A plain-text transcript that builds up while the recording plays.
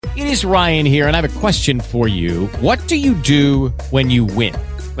It is Ryan here, and I have a question for you. What do you do when you win?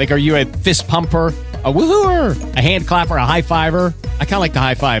 Like, are you a fist pumper, a woohooer, a hand clapper, a high fiver? I kind of like the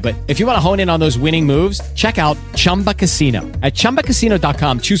high five, but if you want to hone in on those winning moves, check out Chumba Casino. At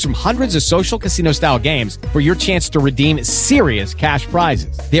ChumbaCasino.com, choose from hundreds of social casino-style games for your chance to redeem serious cash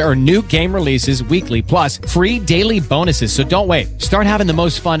prizes. There are new game releases weekly, plus free daily bonuses. So don't wait. Start having the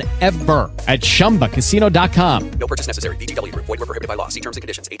most fun ever at ChumbaCasino.com. No purchase necessary. VGW. Void where prohibited by law. See terms and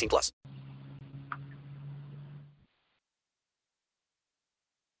conditions. 18 plus.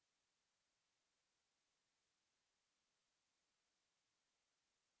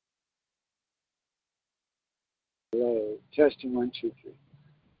 Hello. Testing 1, 2, 3.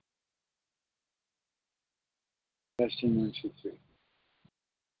 Testing 1, 2, 3.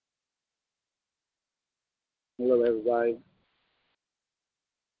 Hello, everybody.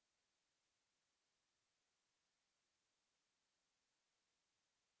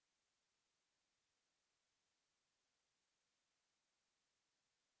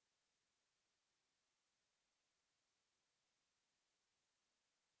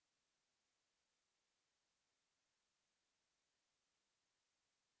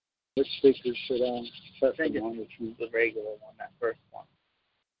 Which speakers should I set I think them on? it's the regular one, that first one.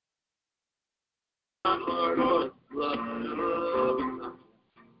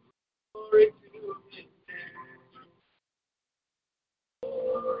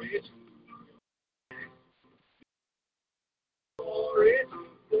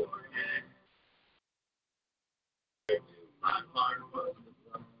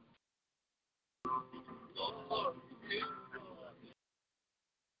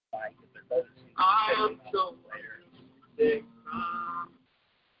 I am so sick.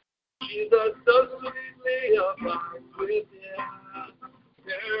 Jesus so sweetly abides with you.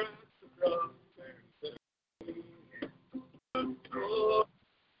 There at the cross,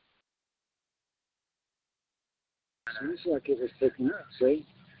 Seems like it was picking up, see?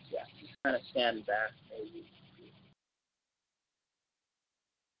 yeah, just kind of stand back, maybe.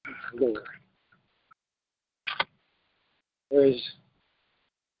 Lord. There's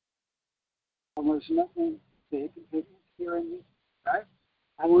almost nothing they can hear me, right?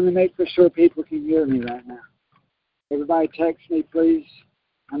 I want to make for sure people can hear me right now. Everybody text me, please.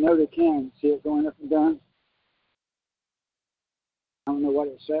 I know they can. See it going up and down? I don't know what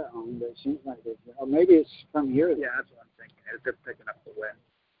it's set on, but it seems like it. Or maybe it's from here. Yeah, that's what I'm thinking. It's just picking up the wind.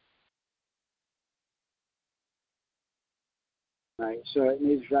 Right, so it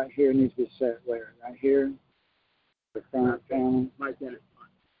needs right here, needs to be set where? Right here? The front panel. Right then it's fine.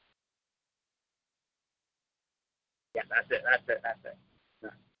 Yeah, that's it.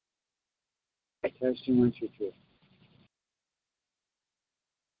 Right. Testing 1, 2, 3.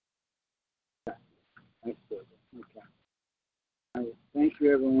 Yeah, that's good. Okay. All right. Thank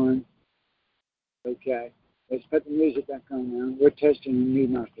you, everyone. Okay. Let's put the music back on now. We're testing a new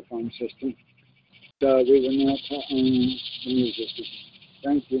microphone system. So we will now put on the music.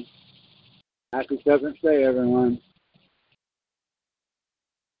 Thank you. Happy 7th day, everyone.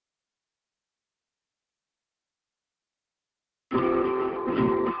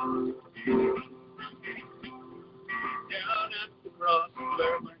 Down at the cross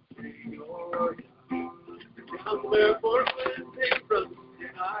where my Savior died. Down where for cleansing from sin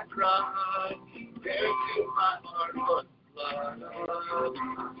I cried. There to my heart was blood.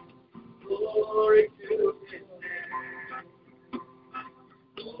 Glory to His name.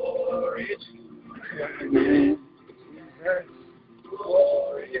 Glory to His name.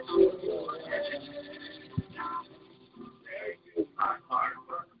 Glory to Your name. There to my heart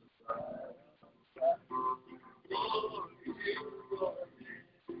was blood. Glory to Your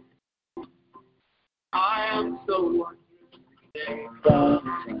name. I am so wondrous.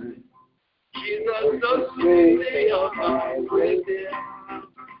 Jesus, so sweetly abide with Him.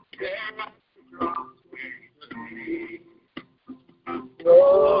 There at the cross where He was.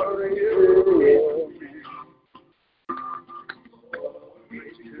 Glory to Your name. Glory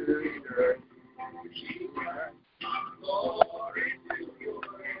to Your name. Glory to Your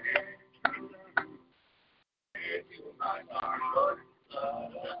name. There to my heart was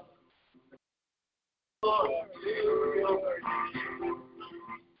blood. Glory to Your name.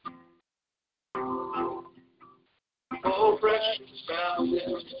 Oh, precious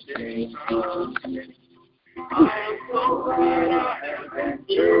foundation of sin. I am so glad I have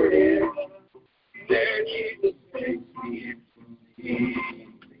entered in. There Jesus makes me free.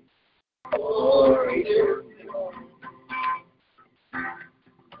 Glory to Your name.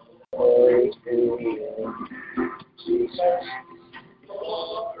 Glory to Your name. Jesus.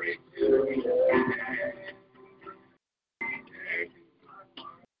 Glory to Your name.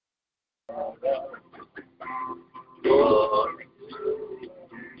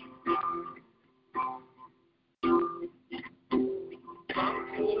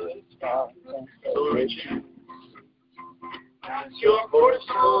 your voice,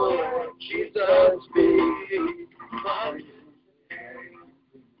 Lord Jesus, be my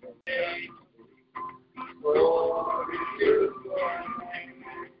name. Glory to your name.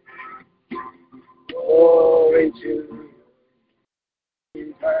 Glory to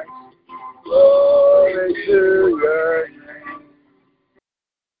Jesus. Glory to your name.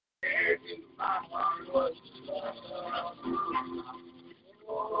 There to my heart was love.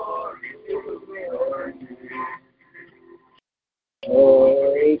 Glory to your name.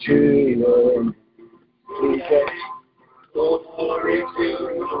 Glory to your name. Jesus. Glory to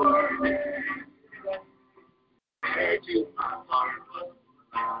your name. There to my heart was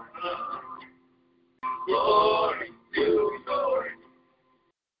love. Glory to your name.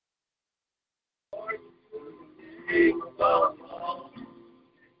 Glory to the name of all.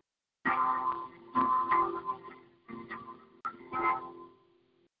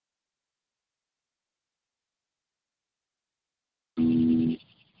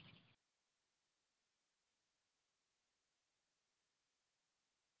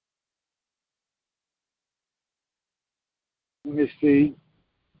 Let me see.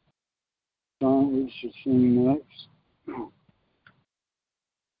 Song we should sing next.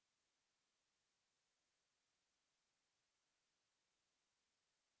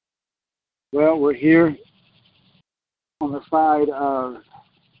 Well, we're here on the side of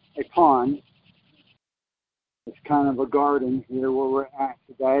a pond. It's kind of a garden here where we're at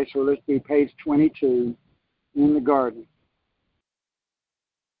today. So let's do page 22 in the garden.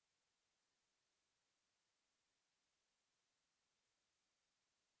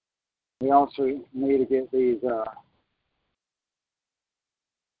 We also need to get these there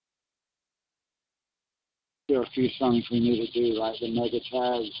are a few songs we need to do, like the mega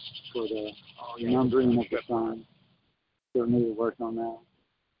tags for the numbering of the song. Still need to work on that.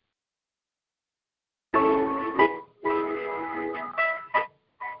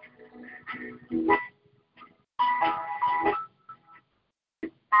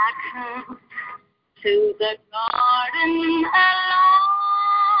 I come to the garden alone,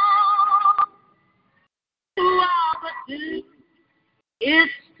 while the dew is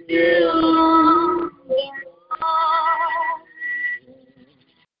still on the floor,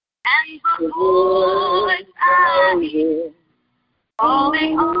 and the voice I hear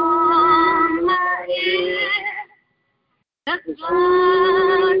falling on my ear, the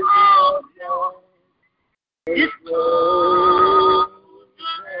sun of joy is close to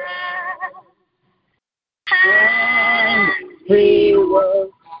rest, and He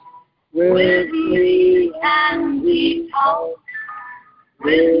walks with me and he talks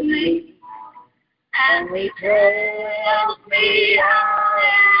with me, and he tells me I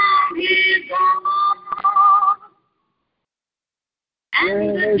am his own,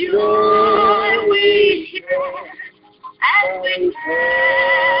 and the joy we share as we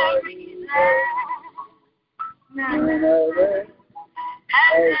carry that none other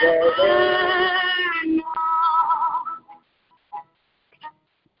has ever known.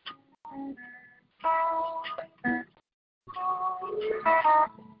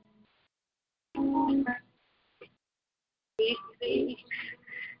 He speaks,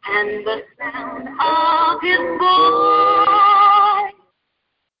 and the sound of his voice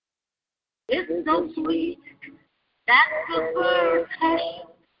is so sweet that the birds hush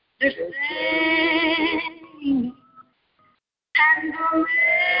their singing, and the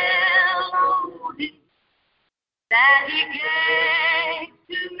melody that he gave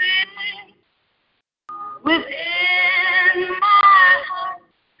to me within my heart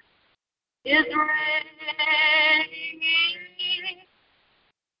is ringing,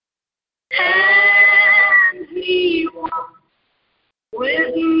 and he walks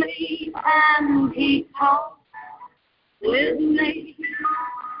with me, and he talks with me,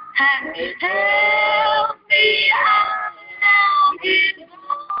 and he tells me I am his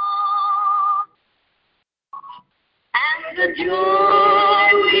own, and the joy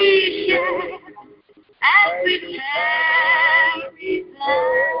we share as we carry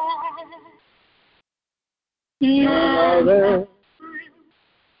that none other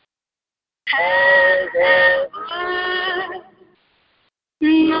has ever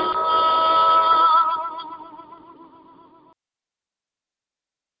known.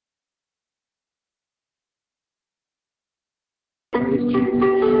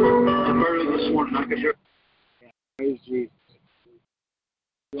 Early this morning, I could hear. Praise Jesus.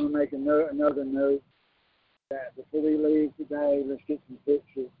 We want to make another note that before we leave today, let's get some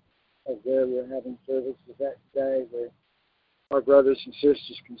pictures of where we're having services at today, where our brothers and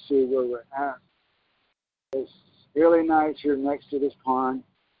sisters can see where we're at. It's really nice here next to this pond.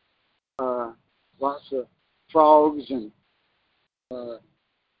 Lots of frogs and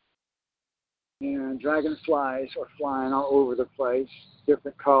And dragonflies are flying all over the place,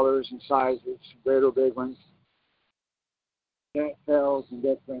 different colors and sizes, little big ones, cattails and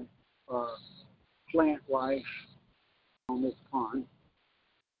different plant life on this pond.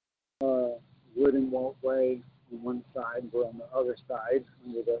 Wooden walkway on one side, we're on the other side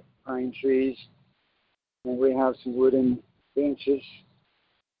under the pine trees. And we have some wooden benches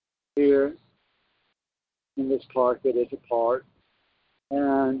here in this park that is a park.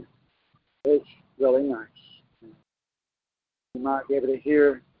 And it's really nice. You might be able to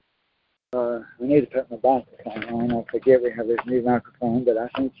hear, I need to put my microphone on. I forget we have this new microphone, but I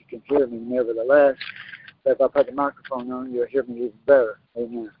think you can hear me nevertheless. So if I put the microphone on, you'll hear me even better.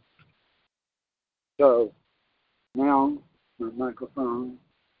 Amen. So now my microphone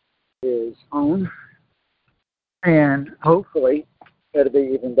is on, and hopefully it'll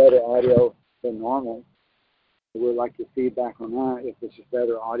be even better audio than normal. We'd like your feedback on that, if this is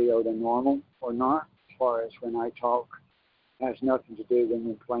better audio than normal or not, as far as when I talk. It has nothing to do when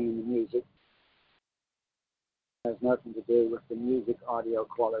we're playing the music. It has nothing to do with the music audio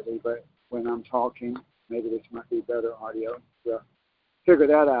quality, but when I'm talking, maybe this might be better audio. We'll figure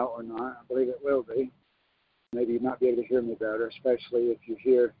that out or not. I believe it will be. Maybe you might be able to hear me better, especially if you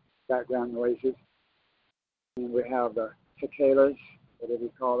hear background noises. And we have the cicadas, whatever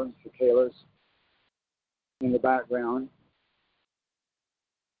you call them, cicadas, in the background.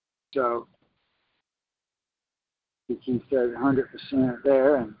 So you can say 100%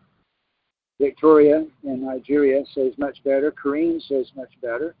 there. And Victoria in Nigeria says much better. Kareem says much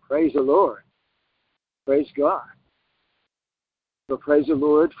better. Praise the Lord. Praise God. So praise the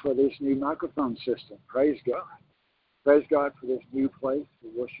Lord for this new microphone system. Praise God. Praise God for this new place for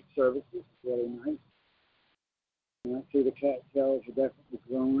worship services. It's really nice. And I see the cattails are definitely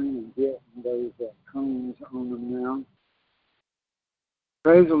growing and getting those cones on them now.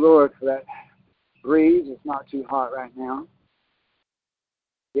 Praise the Lord for that breeze. It's not too hot right now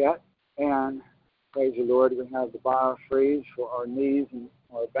yet. And praise the Lord, we have the biofreeze for our knees and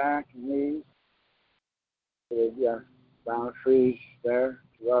our back and knees. So biofreeze there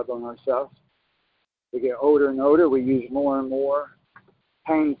to rub on ourselves. We get older and older. We use more and more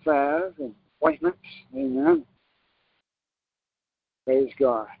pain salve and ointments. Amen. Praise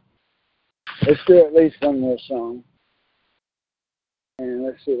God. Let's do at least one more song. And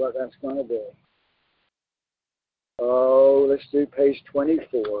let's see what that's going to be. Oh, let's do page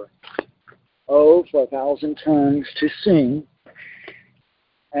 24. Oh, for 1,000 tongues to sing.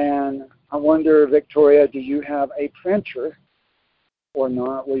 And I wonder, Victoria, do you have a printer or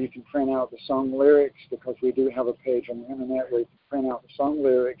not where you can print out the song lyrics? Because we do have a page on the internet where you can print out the song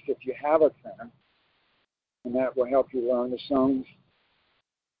lyrics if you have a printer. And that will help you learn the songs.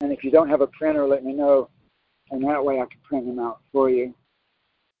 And if you don't have a printer, let me know. And that way I can print them out for you.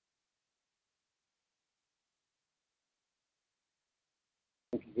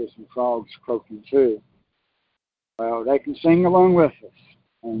 I can hear some frogs croaking too. Well, they can sing along with us.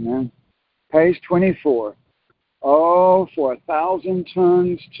 Amen. Page 24. Oh, for 1,000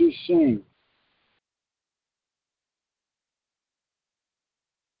 tongues to sing.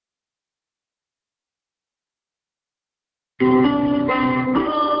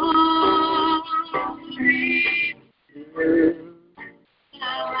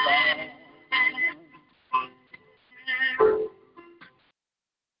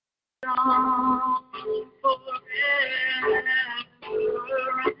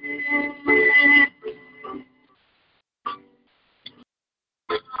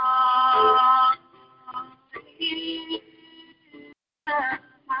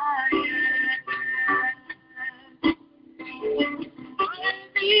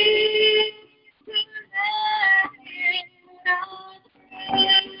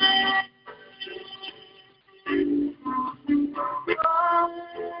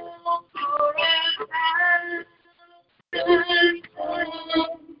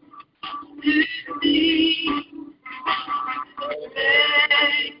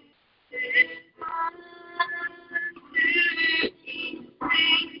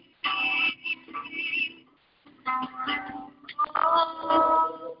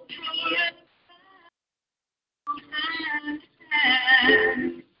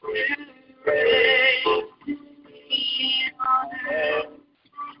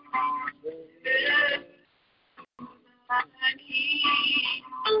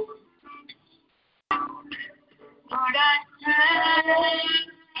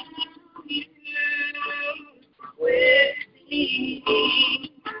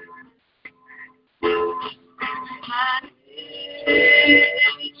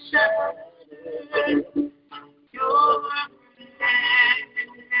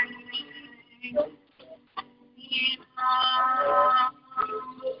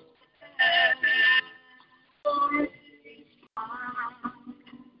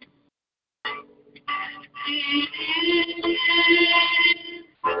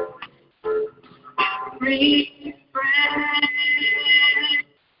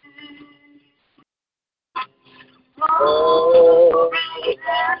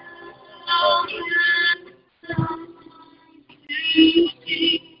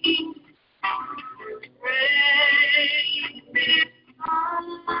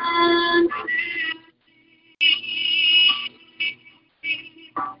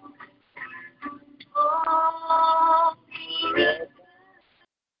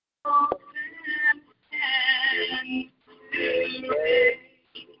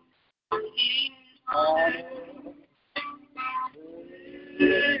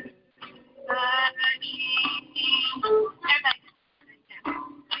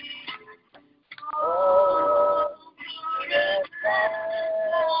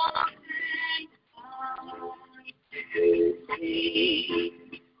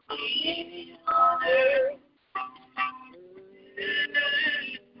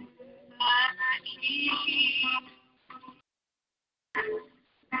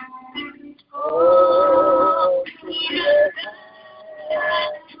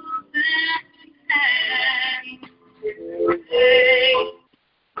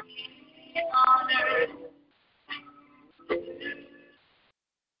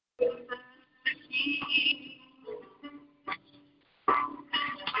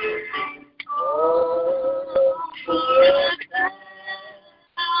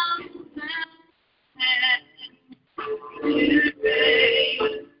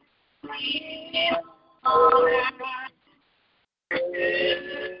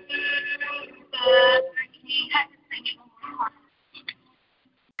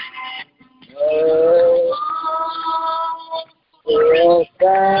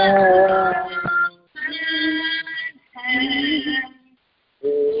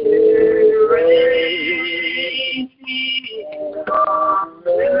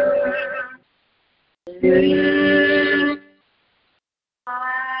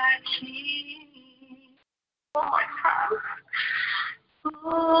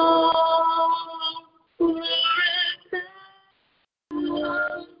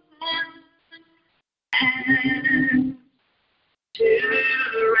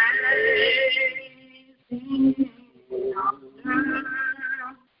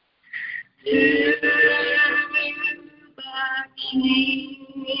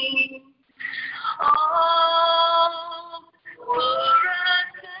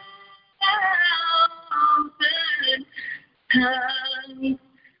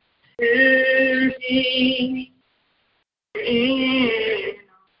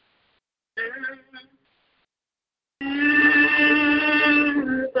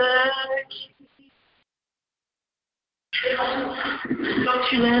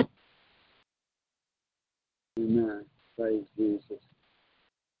 Amen. Praise Jesus.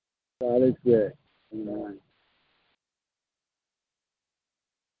 God is good. Amen.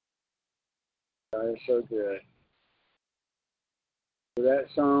 God is so good. So that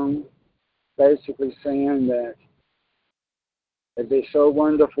song basically saying that it'd be so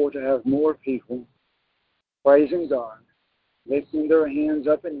wonderful to have more people praising God, lifting their hands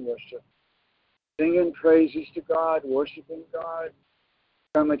up in worship, singing praises to God, worshiping God,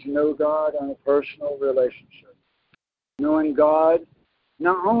 coming to know God on a personal relationship. Knowing God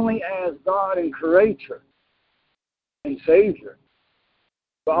not only as God and Creator and Savior,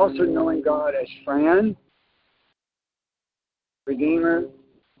 but also knowing God as friend, Redeemer,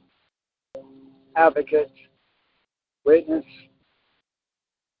 Advocate, Witness,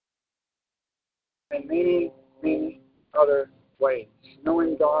 and many, many other ways.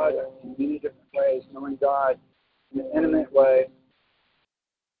 Knowing God in many different ways, knowing God in an intimate way,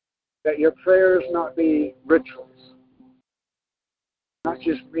 that your prayers not be rituals, not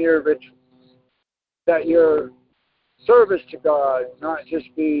just mere rituals, that your service to God not just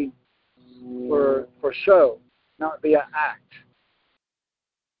be for show, not be an act,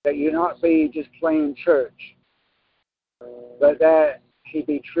 that you not be just playing church, but that He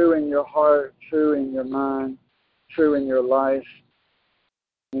be true in your heart, true in your mind, true in your life.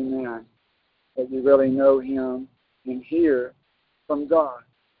 Amen. That you really know Him and hear from God.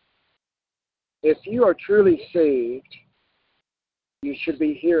 If you are truly saved, you should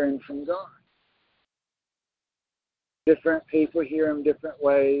be hearing from God. Different people hear Him different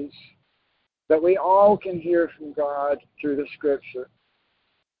ways, but we all can hear from God through the Scripture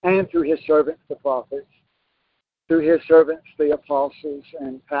and through His servants, the prophets, through his servants, the apostles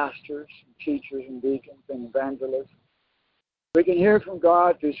and pastors and teachers and deacons and evangelists. We can hear from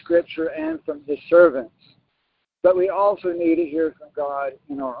God through Scripture and from his servants. But we also need to hear from God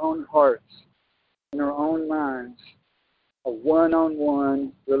in our own hearts, in our own minds, a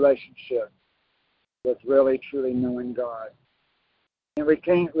one-on-one relationship with really, truly knowing God. And we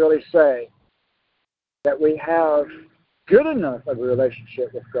can't really say that we have good enough of a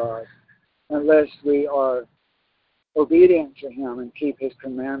relationship with God unless we are obedient to him and keep his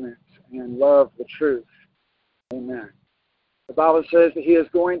commandments and love the truth. Amen. The Bible says that he is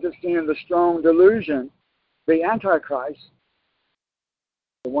going to send the strong delusion, the Antichrist,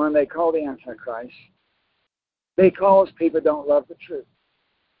 the one they call the Antichrist, because people don't love the truth.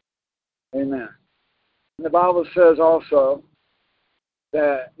 Amen. And the Bible says also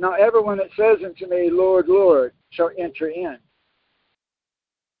that not everyone that says unto me, Lord, Lord, shall enter in.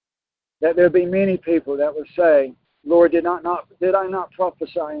 That there be many people that will say, Lord, did I not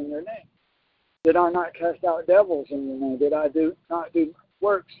prophesy in your name? Did I not cast out devils in your name? Did I not do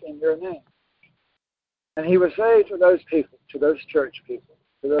works in your name? And he would say to those people, to those church people,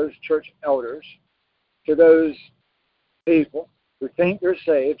 to those church elders, to those people who think they're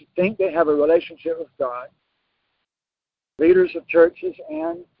saved, think they have a relationship with God, leaders of churches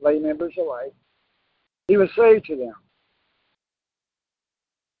and lay members alike, he would say to them,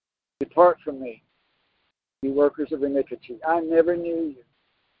 depart from me, you workers of iniquity. I never knew you.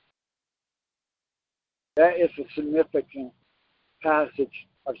 That is a significant passage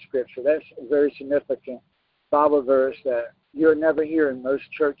of Scripture. That's a very significant Bible verse that you'll never hear in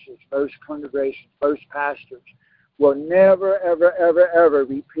most churches, most congregations, most pastors will never, ever, ever, ever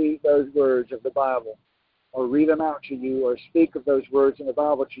repeat those words of the Bible or read them out to you or speak of those words in the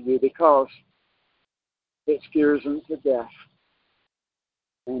Bible to you because it scares them to death.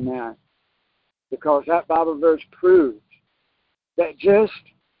 Amen. Because that Bible verse proves that just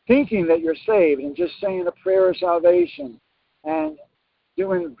thinking that you're saved and just saying a prayer of salvation and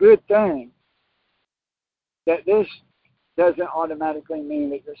doing good things, that this doesn't automatically mean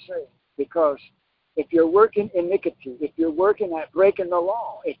that you're saved. Because if you're working iniquity, if you're working at breaking the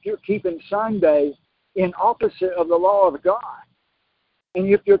law, if you're keeping Sunday in opposite of the law of God, and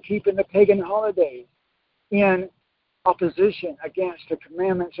if you're keeping the pagan holidays in opposition against the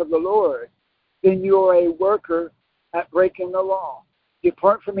commandments of the Lord, then you are a worker at breaking the law.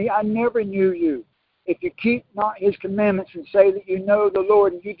 Depart from me, I never knew you. If you keep not his commandments and say that you know the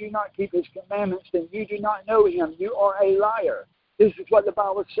Lord and you do not keep his commandments, then you do not know him. You are a liar. This is what the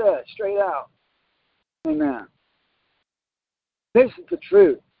Bible says, straight out. Amen. This is the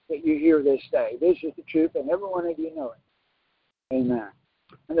truth that you hear this day. This is the truth, and every one of you know it. Amen.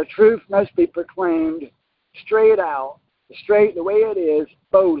 And the truth must be proclaimed straight out, the way it is,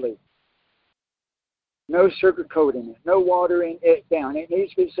 boldly. No sugarcoating it, no watering it down. It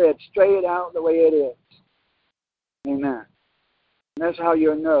needs to be said straight out the way it is. Amen. And that's how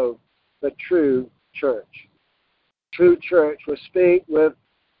you'll know the true church. True church will speak with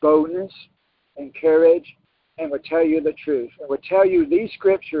boldness and courage and will tell you the truth. It will tell you these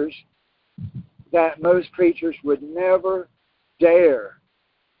scriptures that most preachers would never dare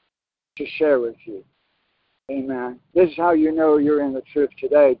to share with you. Amen. This is how you know you're in the truth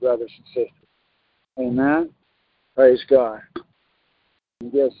today, brothers and sisters. Amen. Praise God.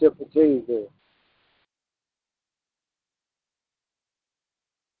 And get a sip of tea here.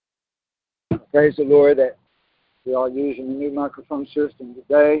 Praise the Lord that we are using the new microphone system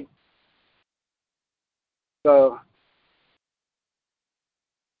today. So,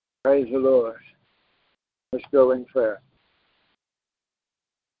 praise the Lord. Let's go in prayer.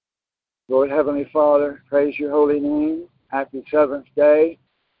 Lord Heavenly Father, praise your holy name. Happy seventh day.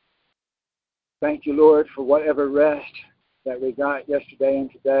 Thank you, Lord, for whatever rest that we got yesterday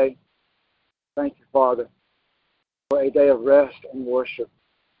and today. Thank you, Father, for a day of rest and worship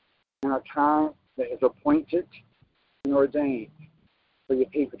and a time that is appointed and ordained for your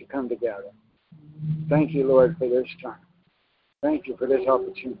people to come together. Thank you, Lord, for this time. Thank you for this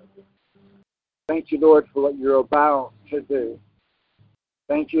opportunity. Thank you, Lord, for what you're about to do.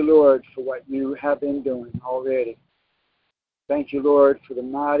 Thank you, Lord, for what you have been doing already. Thank you, Lord, for the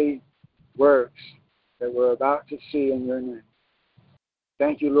mighty works that we're about to see in your name.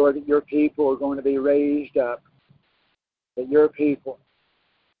 Thank you, Lord, that your people are going to be raised up, that your people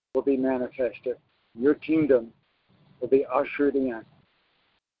will be manifested. Your kingdom will be ushered in.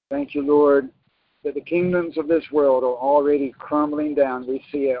 Thank you, Lord, that the kingdoms of this world are already crumbling down. We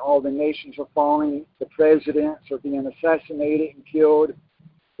see it. All the nations are falling. The presidents are being assassinated and killed.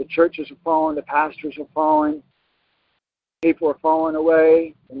 The churches are falling. The pastors are falling. People are falling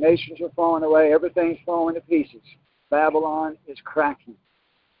away. The nations are falling away. Everything's falling to pieces. Babylon is cracking.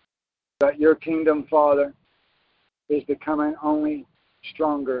 But your kingdom, Father, is becoming only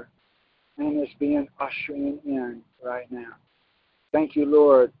stronger and is being ushering in right now. Thank you,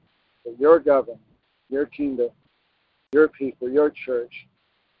 Lord, that your government, your kingdom, your people, your church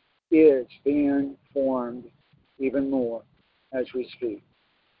is being formed even more as we speak.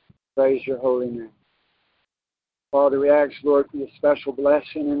 Praise your holy name. Father, we ask, Lord, for your special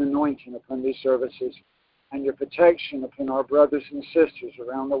blessing and anointing upon these services and your protection upon our brothers and sisters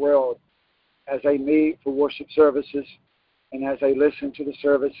around the world as they meet for worship services and as they listen to the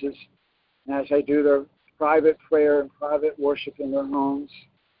services and as they do their private prayer and private worship in their homes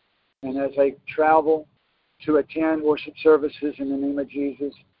and as they travel to attend worship services in the name of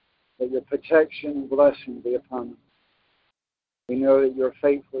Jesus, that your protection and blessing be upon them. We know that you're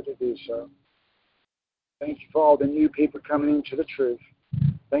faithful to do so. Thank you for all the new people coming into the truth.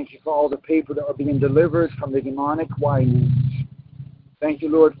 Thank you for all the people that are being delivered from the demonic windings. Thank you,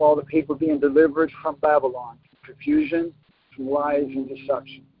 Lord, for all the people being delivered from Babylon, from confusion, from lies and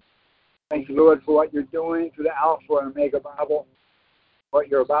deception. Thank you, Lord, for what you're doing through the Alpha and Omega Bible, what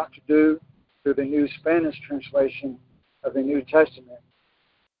you're about to do through the new Spanish translation of the New Testament,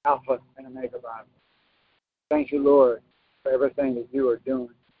 Alpha and Omega Bible. Thank you, Lord, for everything that you are doing.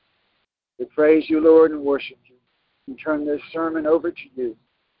 We praise you, Lord, and worship you, and turn this sermon over to you,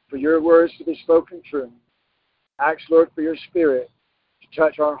 for your words to be spoken true. Ask, Lord, for your Spirit to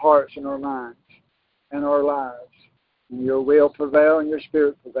touch our hearts and our minds and our lives, and your will prevail and your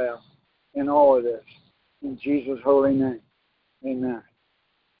Spirit prevail in all of this. In Jesus' holy name, amen.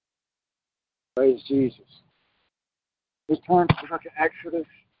 Praise Jesus. Let's turn to the book of Exodus.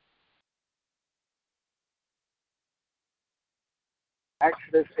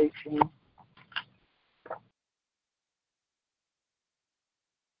 Exodus 18.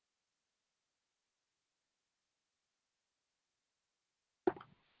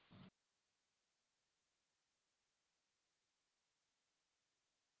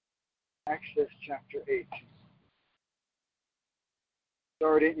 Exodus chapter 18.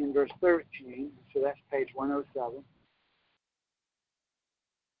 Starting in verse 13, so that's page 107.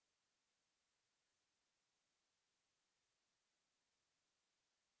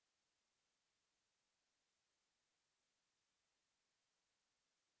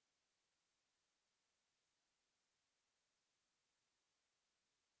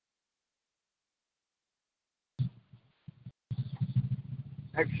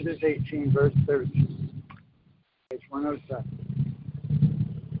 Exodus 18, verse 13, page 107.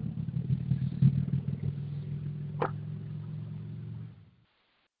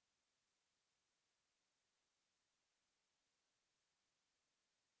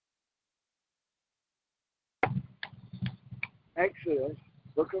 Exodus,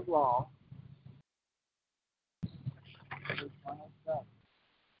 book of law, page 107.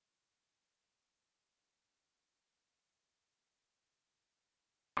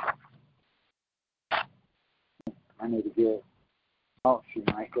 I need to get your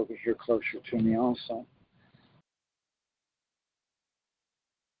mic over here closer to me also.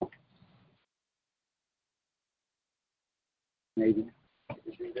 Maybe I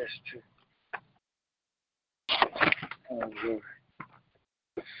could do this too. Oh, Lord.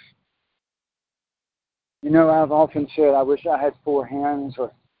 You know, I've often said I wish I had 4 hands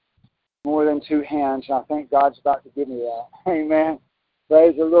or more than 2 hands. I think God's about to give me that. Amen.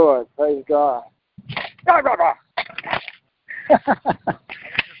 Praise the Lord. Praise God.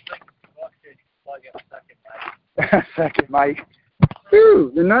 Second mic.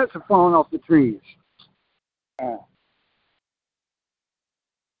 Ooh, the nuts are falling off the trees.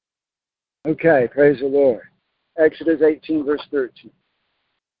 Okay, praise the Lord. Exodus 18, verse 13.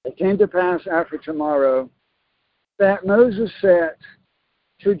 It came to pass after tomorrow that Moses sat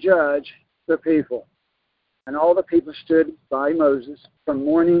to judge the people. And all the people stood by Moses from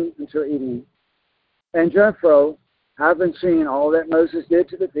morning until evening. And Jethro, having seen all that Moses did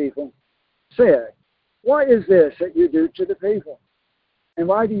to the people, said, "What is this that you do to the people? And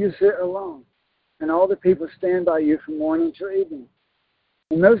why do you sit alone? And all the people stand by you from morning till evening."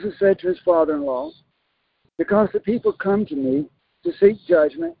 And Moses said to his father-in-law, "Because the people come to me to seek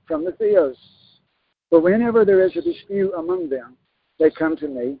judgment from the theos. But whenever there is a dispute among them, they come to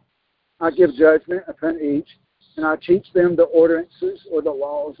me. I give judgment upon each, and I teach them the ordinances or the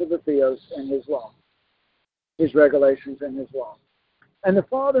laws of the theos and his law, his regulations and his law." And the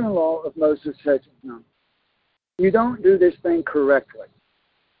father-in-law of Moses said to him, "You don't do this thing correctly.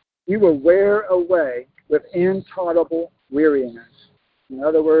 You will wear away with intolerable weariness." In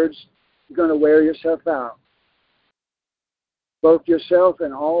other words, you're going to wear yourself out. "Both yourself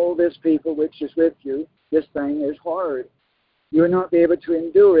and all this people which is with you, This thing is hard. You will not be able to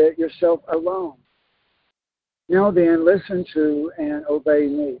endure it yourself alone. Now then, listen to and obey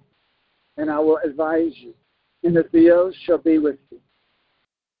me, and I will advise you, and the Theos shall be with you.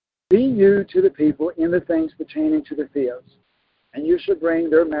 Be you to the people in the things pertaining to the Theos, and you shall bring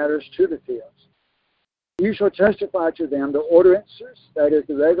their matters to the Theos. You shall testify to them the ordinances, that is,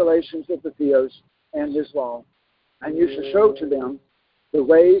 the regulations of the Theos and his law, and you shall show to them the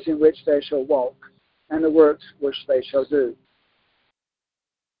ways in which they shall walk, and the works which they shall do.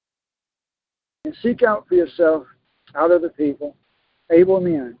 And seek out for yourself out of the people able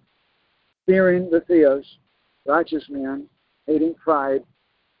men, fearing the Theos, righteous men, hating pride,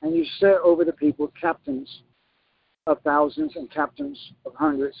 and you set over the people captains of thousands and captains of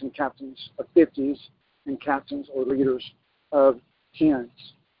hundreds and captains of fifties and captains or leaders of tens.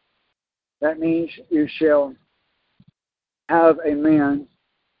 That means you shall have a man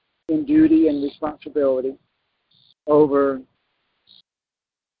in duty and responsibility over,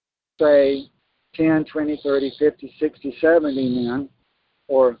 say, 10, 20, 30, 50, 60, 70 men,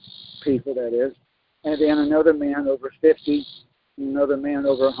 or people, that is, and then another man over 50, another man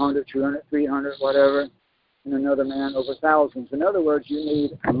over 100, 200, 300, whatever, and another man over thousands. In other words, you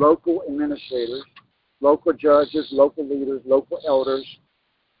need local administrators, local judges, local leaders, local elders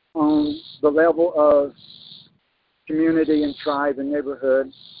on the level of community and tribe and neighborhood.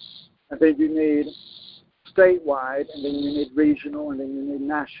 And then you need statewide, and then you need regional, and then you need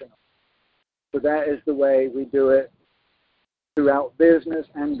national. So that is the way we do it throughout business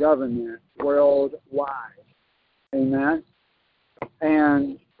and government worldwide. Amen?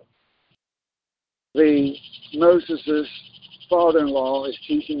 And Moses' father-in-law is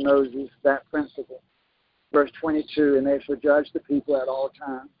teaching Moses that principle. Verse 22, and they shall judge the people at all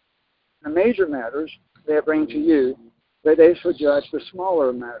times. The major matters they bring to you, but they shall judge the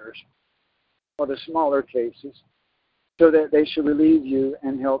smaller matters, or the smaller cases, so that they shall relieve you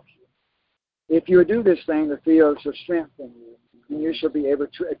and help you. If you do this thing, the Theos shall strengthen you, and you shall be able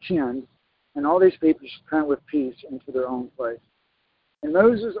to attend, and all these people shall come with peace into their own place. And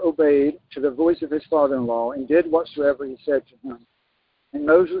Moses obeyed to the voice of his father-in-law, and did whatsoever he said to him. And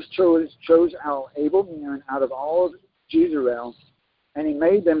Moses chose out able men out of all of Israel, and he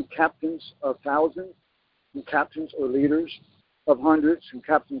made them captains of thousands, and captains or leaders of hundreds, and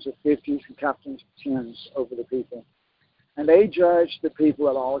captains of fifties, and captains of tens over the people. And they judged the people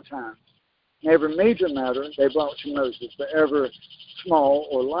at all times. And every major matter they brought to Moses, but every small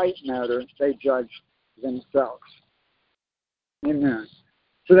or light matter they judged themselves. Amen.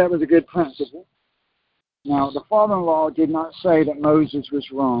 So that was a good principle. Now, the father-in-law did not say that Moses was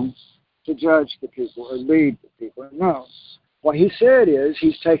wrong to judge the people or lead the people. No. What he said is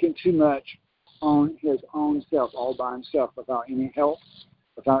he's taking too much on his own self, all by himself, without any help,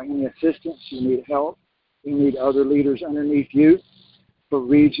 without any assistance. You need help. You need other leaders underneath you for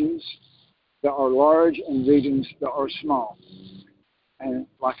regions that are large and regions that are small. And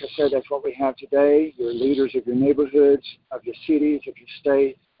like I said, that's what we have today. Your leaders of your neighborhoods, of your cities, of your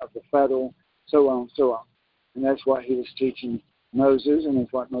states, of the federal, so on and so on. And that's what he was teaching Moses, and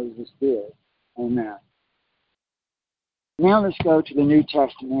it's what Moses did. Amen. Now let's go to the New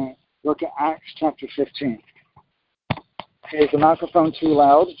Testament. Look at Acts chapter 15. Is the microphone too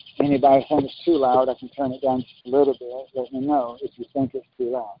loud? Anybody think it's too loud? I can turn it down just a little bit. Let me know if you think it's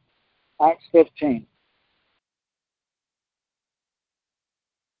too loud. Acts 15.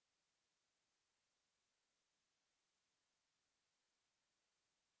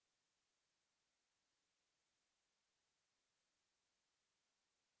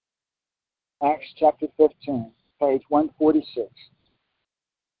 Acts chapter 15, page 146.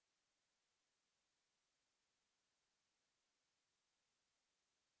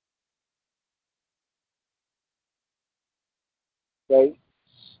 Okay.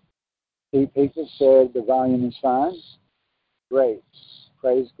 Two people said the volume is fine. Great.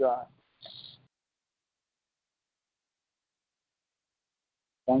 Praise God.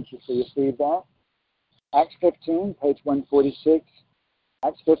 Thank you for your feedback. Acts 15, page 146.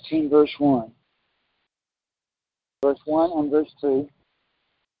 Acts 15, verse 1. Verse 1 and verse 2.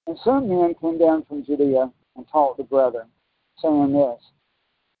 And some men came down from Judea and taught the brethren, saying this,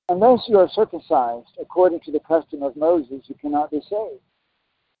 unless you are circumcised according to the custom of Moses, you cannot be saved.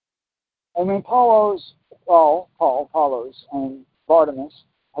 And when Apollos, and Barnabas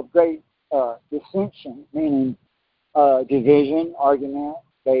had great dissension, meaning division, argument,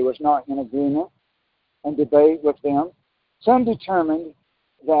 they was not in agreement, and debate with them, some determined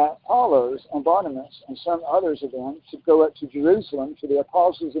that Apollos and Barnabas and some others of them should go up to Jerusalem to the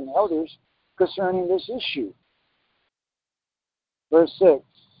apostles and elders concerning this issue. Verse 6.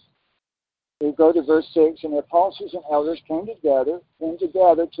 We go to verse 6, and the apostles and elders came together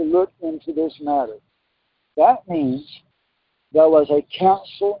to look into this matter. That means there was a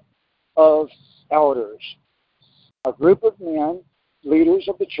council of elders, a group of men, leaders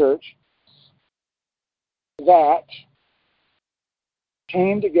of the church, that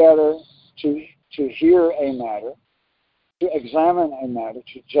came together to hear a matter, to examine a matter,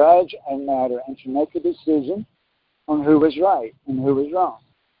 to judge a matter, and to make a decision on who was right and who was wrong.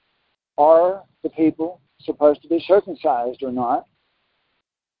 Are the people supposed to be circumcised or not?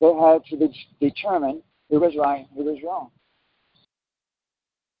 They had to determine who was right and who was wrong.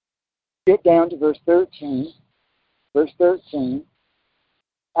 Get down to verse 13. Verse 13.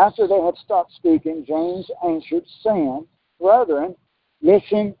 After they had stopped speaking, James answered, saying, Brethren,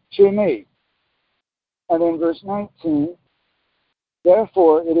 listen to me. And in verse 19,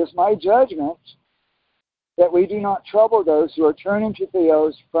 therefore it is my judgment that we do not trouble those who are turning to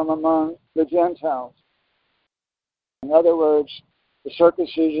theos from among the Gentiles. In other words, the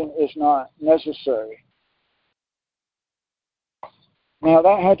circumcision is not necessary. Now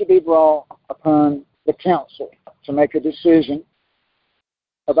that had to be brought upon the council to make a decision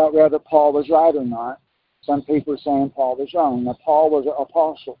about whether Paul was right or not. Some people are saying Paul was wrong. Now Paul was an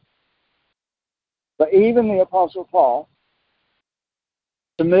apostle. But even the apostle Paul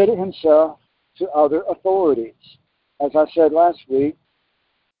submitted himself to other authorities. As I said last week,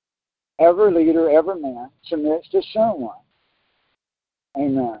 every leader, every man submits to someone.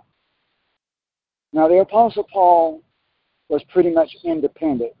 Amen. Now the apostle Paul was pretty much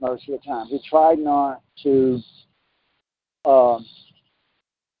independent most of the time. He tried not to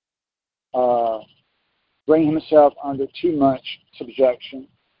bring himself under too much subjection,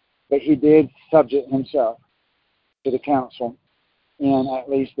 but he did subject himself to the council in at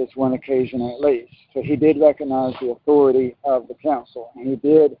least this one occasion at least. So he did recognize the authority of the council, and he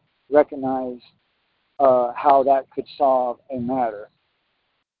did recognize how that could solve a matter.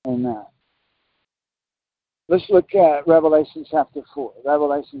 Amen. Let's look at Revelation chapter 4.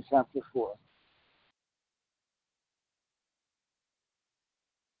 Revelation chapter 4.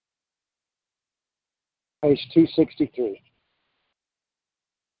 Page 263.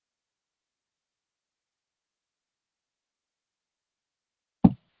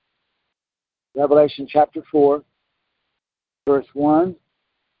 Revelation chapter 4, verse 1,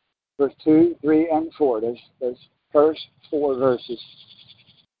 verse 2, 3, and 4. Those first four verses.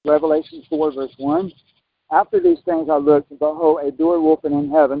 Revelation 4, verse 1. After these things I looked, and behold, a door opened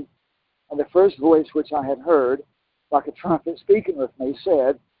in heaven, and the first voice which I had heard, like a trumpet speaking with me,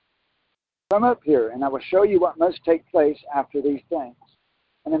 said, Come up here, and I will show you what must take place after these things.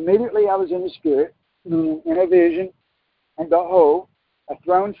 And immediately I was in the Spirit, in a vision, and behold, a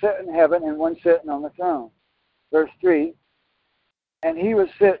throne set in heaven, and one sitting on the throne. Verse 3, and he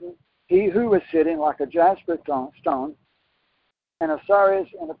who was sitting like a jasper stone, and a sardius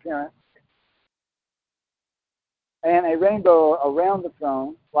in appearance, and a rainbow around the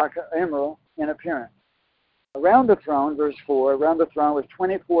throne, like an emerald in appearance. Around the throne, verse 4, around the throne was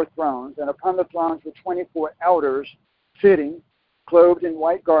 24 thrones, and upon the thrones were 24 elders sitting, clothed in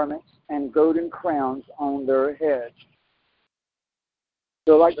white garments, and golden crowns on their heads.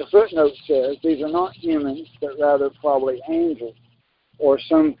 So like the footnote says, these are not humans, but rather probably angels, or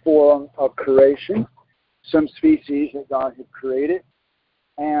some form of creation, some species that God had created.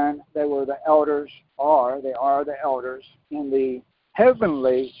 And they were the elders, they are the elders in the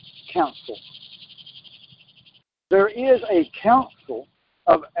heavenly council. There is a council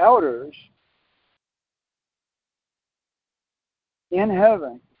of elders in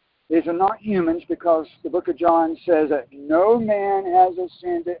heaven. These are not humans, because the book of John says that no man has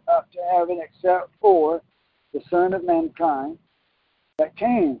ascended up to heaven except for the Son of Mankind that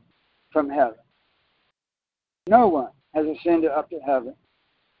came from heaven. No one has ascended up to heaven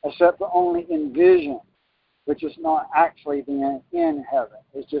except for only in vision, which is not actually being in heaven.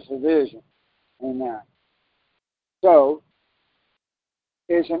 It's just a vision. Amen. So,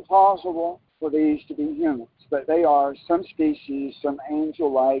 it's impossible for these to be humans, but they are some species, some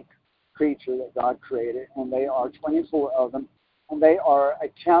angel-like creature that God created, and they are 24 of them, and they are a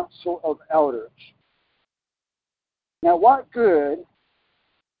council of elders. Now, what good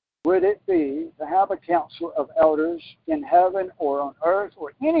would it be to have a council of elders in heaven or on earth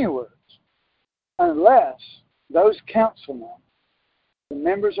or anywhere unless those councilmen, the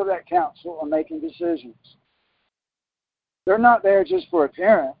members of that council, are making decisions? They're not there just for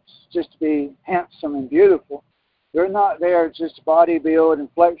appearance, just to be handsome and beautiful. They're not there just to bodybuild and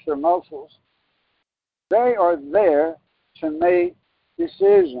flex their muscles. They are there to make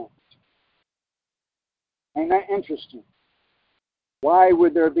decisions. Ain't that interesting? Why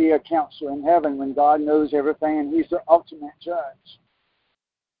would there be a council in heaven when God knows everything and He's the ultimate judge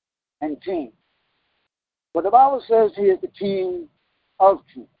and king? But the Bible says He is the King of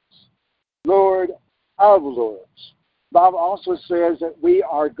kings, Lord of lords. The Bible also says that we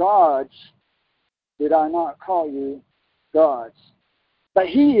are gods. Did I not call you gods? But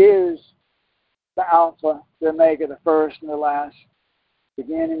He is the Alpha, the Omega, the first and the last,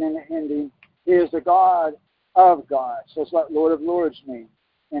 beginning and the ending. He is the God of gods. So it's what Lord of lords mean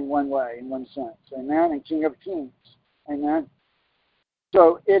in one way, in one sense. Amen? And King of kings. Amen?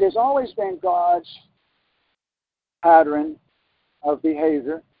 So it has always been God's pattern of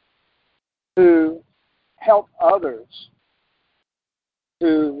behavior to help others to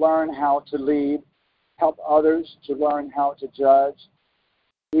learn how to lead, help others to learn how to judge,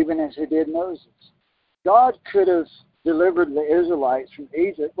 even as He did Moses. God could have delivered the Israelites from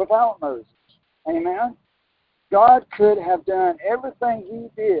Egypt without Moses. Amen? God could have done everything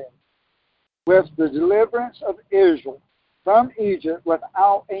He did with the deliverance of Israel from Egypt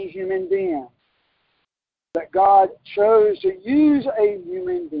without a human being. But God chose to use a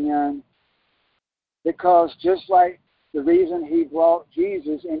human being because just like the reason He brought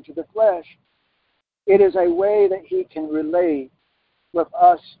Jesus into the flesh, it is a way that He can relate with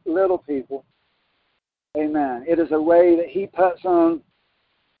us little people. Amen. It is a way that He puts on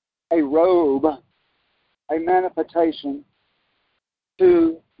a robe, a manifestation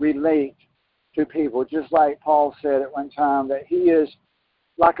to relate to people. Just like Paul said at one time that he is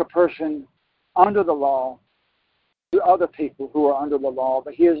like a person under the law to other people who are under the law,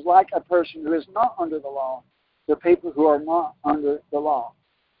 but He is like a person who is not under the law to people who are not under the law.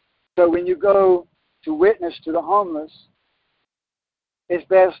 So when you go to witness to the homeless, it's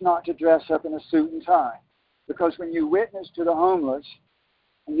best not to dress up in a suit and tie. Because when you witness to the homeless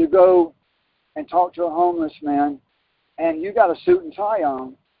and you go and talk to a homeless man and you got a suit and tie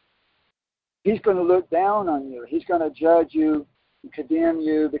on, he's going to look down on you. He's going to judge you and condemn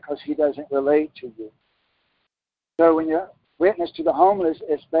you because he doesn't relate to you. So when you witness to the homeless,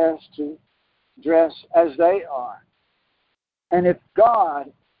 it's best to dress as they are. And if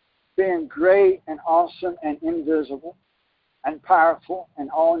God, being great and awesome and invisible and powerful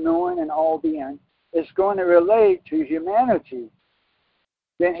and all-knowing and all-being, is going to relate to humanity,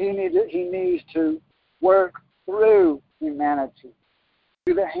 then he needs to work through humanity,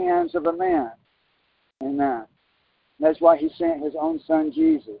 through the hands of a man. Amen. And that's why He sent His own Son,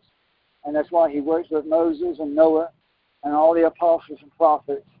 Jesus. And that's why He works with Moses and Noah and all the apostles and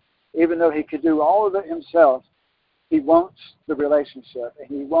prophets. Even though He could do all of it Himself, He wants the relationship, and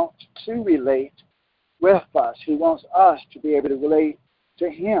He wants to relate with us. He wants us to be able to relate to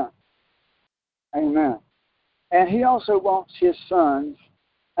Him. Amen. And He also wants His sons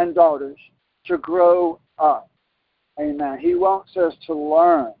and daughters to grow up. Amen. He wants us to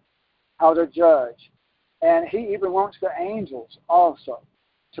learn how to judge. And He even wants the angels also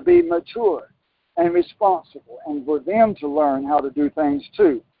to be mature and responsible and for them to learn how to do things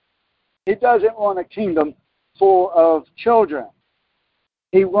too. He doesn't want a kingdom full of children.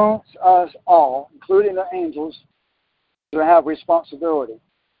 He wants us all, including the angels, to have responsibility,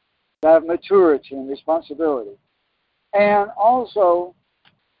 to have maturity and responsibility. And also,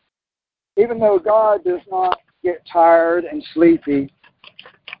 even though God does not get tired and sleepy,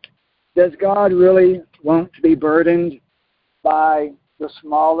 does God really want to be burdened by the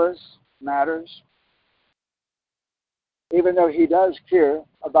smallest matters? Even though He does care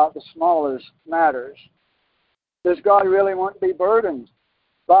about the smallest matters, does God really want to be burdened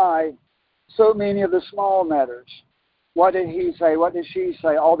by so many of the small matters? What did He say? What did she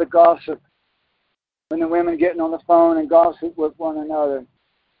say? All the gossip, when the women getting on the phone and gossip with one another.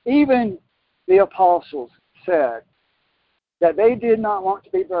 Even the apostles said that they did not want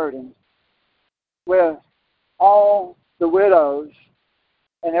to be burdened with all the widows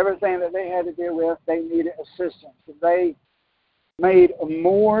and everything that they had to deal with. They needed assistance. They made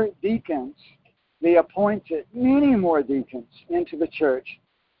more deacons. They appointed many more deacons into the church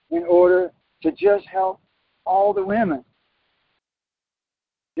in order to just help all the women,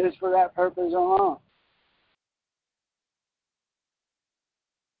 just for that purpose alone.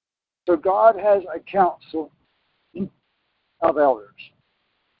 So God has a council of elders.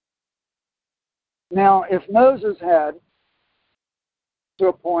 Now, if Moses had to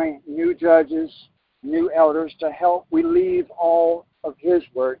appoint new judges, new elders to help relieve all of his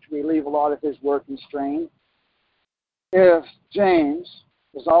work, to relieve a lot of his work and strain, if James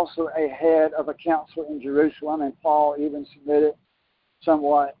was also a head of a council in Jerusalem, and Paul even submitted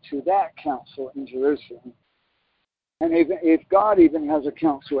somewhat to that council in Jerusalem, and if God even has a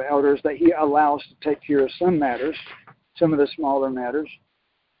council of elders that He allows to take care of some matters, some of the smaller matters,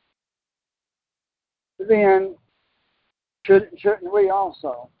 then shouldn't we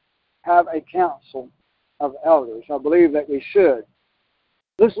also have a council of elders? I believe that we should.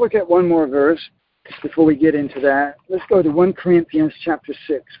 Let's look at one more verse before we get into that. Let's go to 1 Corinthians chapter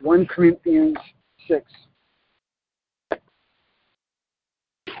 6. 1 Corinthians 6.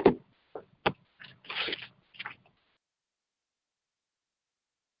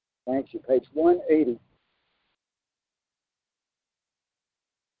 Thank you. Page 180.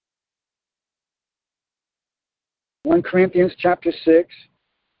 One Corinthians chapter 6,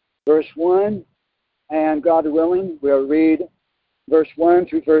 verse 1, and God willing, we'll read verse 1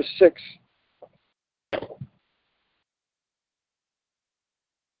 through verse 6.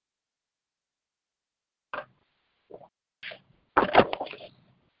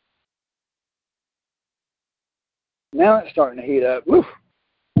 Now it's starting to heat up. Woo!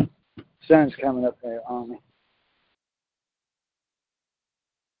 Sun's coming up there on me.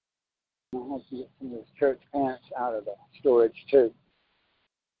 I have to get some of those church pants out of the storage too.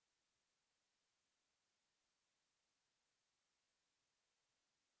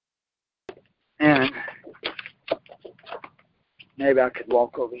 And maybe I could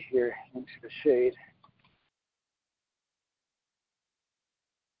walk over here into the shade.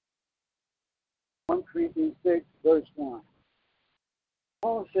 One Corinthians 6, verse 1.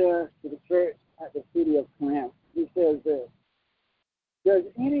 Paul says to the church at the city of Corinth, he says this, does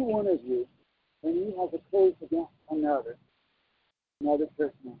any one of you, when he has a case against another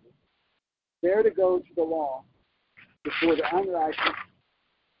church member, dare to go to the law before the unrighteous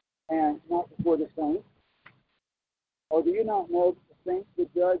and not before the saints? Or do you not know that the saints will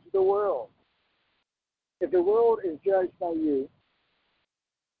judge the world? If the world is judged by you,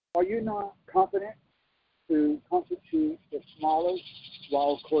 are you not competent to constitute the smallest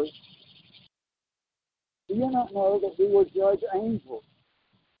law courts? Do you not know that we will judge angels?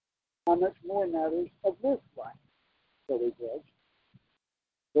 How much more matters of this life shall we judge?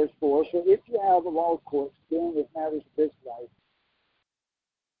 Verse 4, so if you have a law court dealing with matters of this life,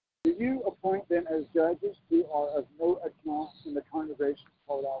 do you appoint them as judges who are of no account in the congregation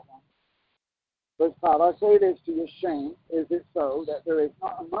called out one? Verse 5, I say this to your shame, is it so that there is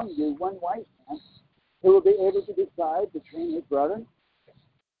not among you one wise man who will be able to decide between his brethren?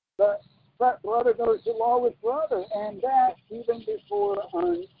 But brother goes to law with brother, and that even before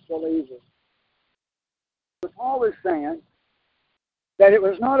unbelievers. So Paul is saying that it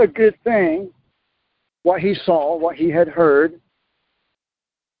was not a good thing what he saw, what he had heard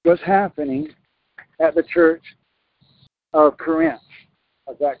was happening at the church of Corinth,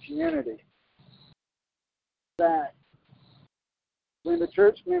 of that community. That when the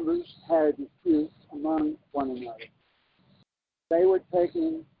church members had disputes among one another, they were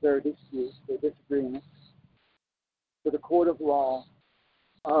taking their disputes, their disagreements, to the court of law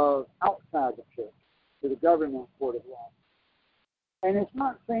of outside the church, to the government court of law. And it's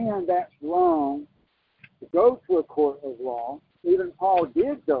not saying that's wrong to go to a court of law. Even Paul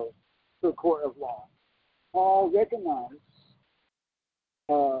did go to a court of law. Paul recognized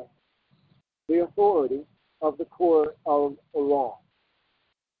the authority of the court of law.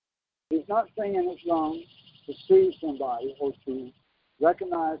 He's not saying it's wrong to sue somebody or to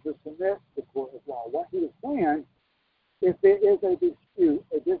recognize or submit to the court of law. What he is saying, if there is a dispute,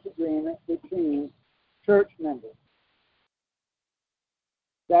 a disagreement between church members,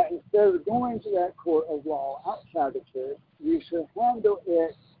 that instead of going to that court of law outside the church, you should handle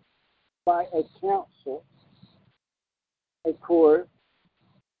it by a council, a court,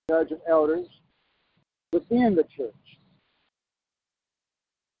 judge of elders within the church.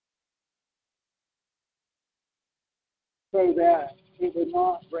 So that it would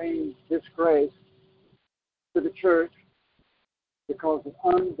not bring disgrace to the church because of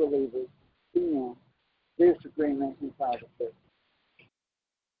unbelievers being disagreement inside the church.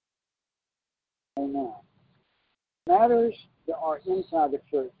 Amen. Matters that are inside the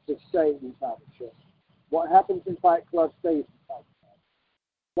church to stay inside the church. What happens in Fight Club stays inside the church.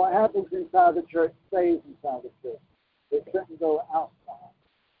 What happens inside the church stays inside the church. It shouldn't go outside.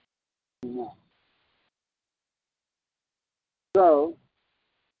 Amen. So,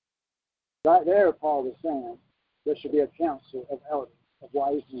 right there, Paul was saying there should be a council of elders, of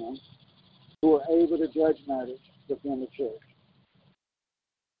wise men, who are able to judge matters within the church.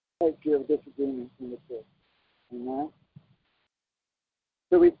 Take care of disagreements in the church. Amen?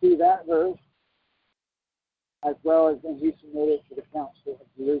 So we see that verse, as well as when he submitted to the council of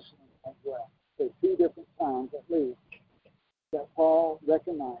Jerusalem as well. So 2 different times, at least, that Paul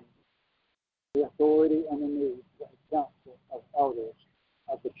recognized the authority and the need of the council of elders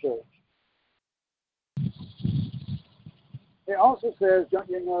of the church. It also says, don't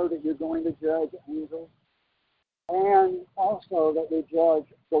you know that you're going to judge angels? And also that we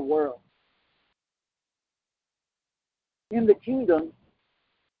judge the world. In the kingdom,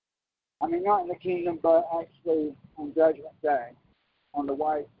 not in the kingdom, but actually on Judgment Day, on the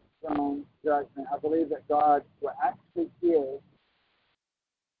white throne judgment, I believe that God will actually give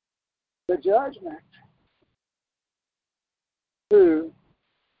the judgment to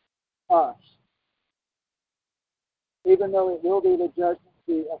us. Even though it will be the judgment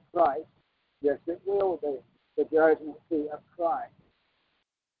seat of Christ, yes, it will be the judgment seat of Christ.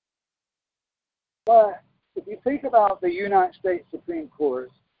 But if you think about the United States Supreme Court,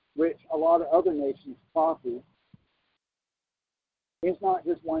 which a lot of other nations copy, it's not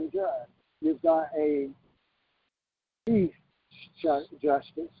just one judge. You've got a chief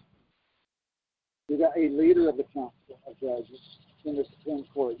justice. You've got a leader of the council of judges in the Supreme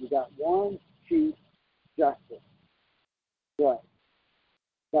Court. You've got one chief justice. Right.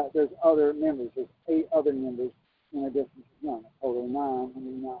 But there's other members. There's 8 other members in addition to him. A total of 9 in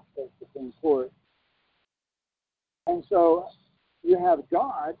the United States Supreme Court. And so you have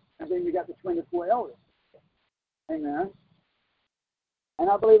God, and then you got the 24 elders. Amen. And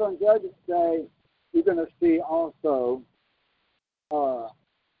I believe on Judgment Day, you're going to see also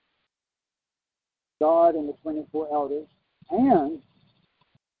God and the 24 elders, and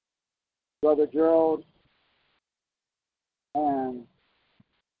Brother Gerald and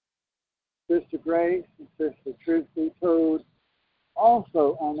Sister Grace and Sister Truth Be Told,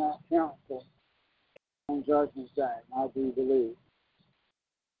 also on that council on Judgment Day, I do believe.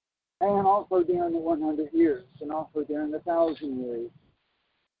 And also during the 100 years, and also during the 1,000 years,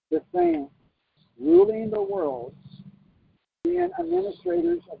 the saints ruling the world, being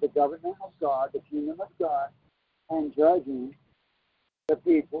administrators of the government of God, the kingdom of God, and judging the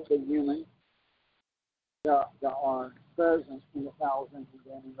people, the humans, that are present in the 1,000 and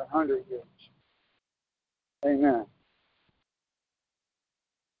then in the 100 years. Amen.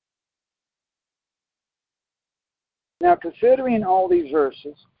 Now, considering all these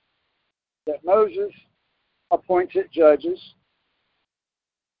verses, that Moses appointed judges,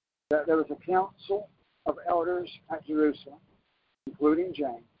 that there was a council of elders at Jerusalem, including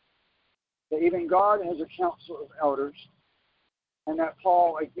James, that even God has a council of elders, and that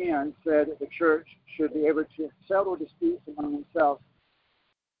Paul again said that the church should be able to settle disputes among themselves,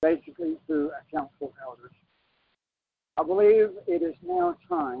 basically through a council of elders. I believe it is now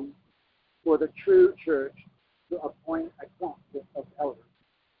time for the true church to appoint a council of elders,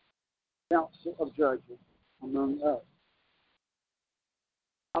 council of judges among us.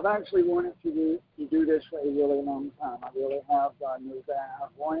 I've actually wanted to do this for a really long time. I really have. God knows that.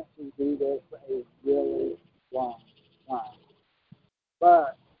 I've wanted to do this for a really long time.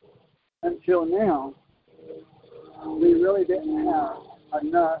 But until now, we really didn't have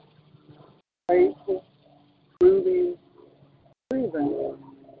enough faithful, proven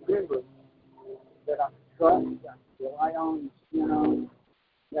members that I could trust, that I could rely on,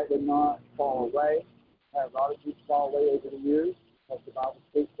 that did not fall away. I had a lot of people fall away over the years, as the Bible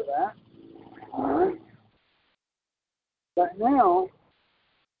speaks to that. All right. But now,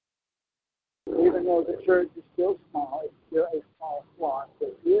 even though the church is still small, it's still a small flock,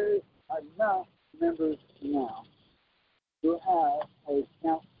 there is enough members now to have a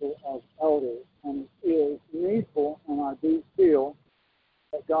council of elders, and it is needful, and I do feel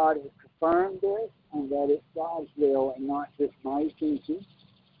that God has confirmed this, and that it's God's will, and not just my thinking,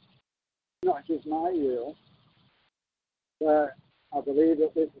 not just my will, but I believe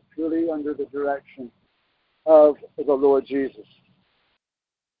that this is truly under the direction of the Lord Jesus.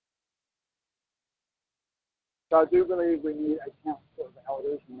 So I do believe we need a council of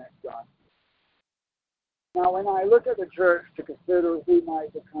elders, and that's God. Now, when I look at the church to consider who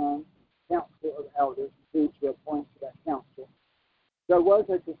might become council of elders, who to appoint to that council, there was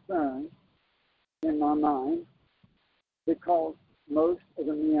a concern in my mind because most of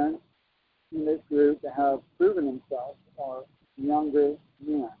the men in this group that have proven themselves are younger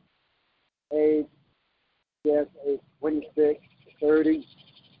men, age 26, 30.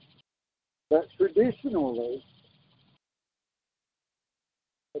 But traditionally,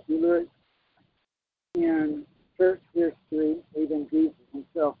 if you look in church history, even Jesus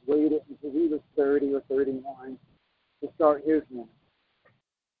himself waited until he was 30 or 31 to start his ministry.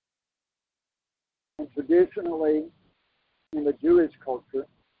 And traditionally, in the Jewish culture,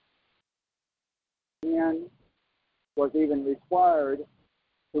 men was even required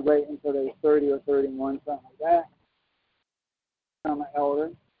to wait until they were 30 or 31, something like that, become an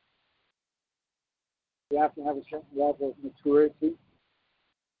elder. You have to have a certain level of maturity.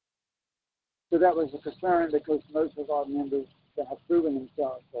 So that was a concern because most of our members that have proven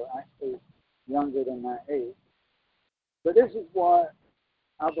themselves are actually younger than that age. But this is what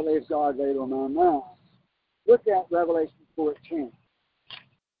I believe God laid on my mind. Look at Revelation 14.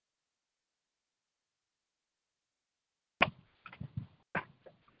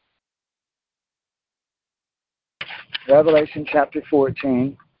 Revelation chapter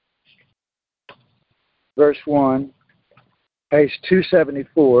 14, verse 1, page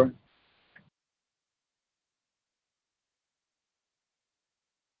 274.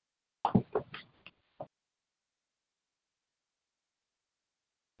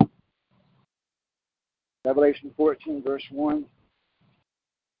 Revelation 14, verse 1.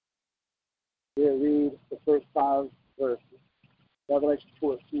 We'll read the first 5 verses. Revelation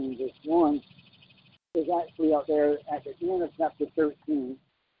 14, verse 1 is actually out there at the end of chapter 13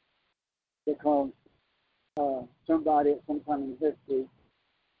 because somebody at some time in history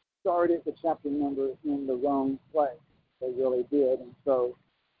started the chapter number in the wrong place. They really did. And so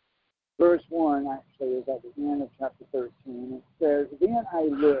verse 1 actually is at the end of chapter 13. It says, Then I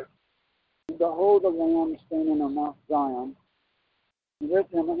looked, and behold the Lamb standing on Mount Zion, and with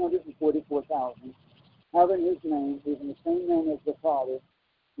him 144,000, having his name, even the same name as the Father,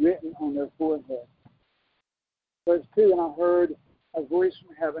 written on their foreheads. Verse 2, And I heard a voice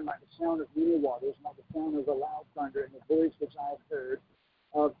from heaven like the sound of many waters, like the sound of a loud thunder, and the voice which I had heard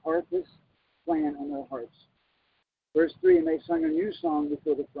of harpists playing on their harps. Verse 3, And they sung a new song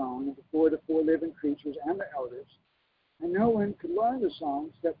before the throne, and before the 4 living creatures and the elders. And no one could learn the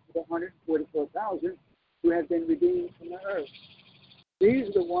song except for the 144,000 who had been redeemed from the earth. These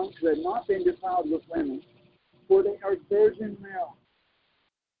are the ones who had not been defiled with women, for they are virgin male.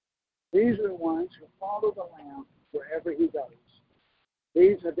 These are the ones who follow the Lamb wherever he goes.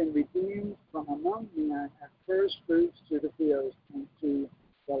 These have been redeemed from among men as first fruits to the fields and to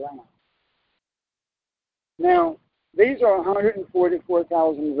the Lamb. Now, these are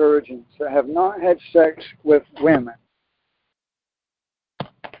 144,000 virgins that have not had sex with women.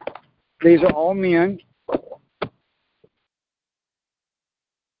 These are all men.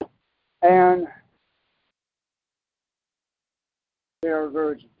 And they are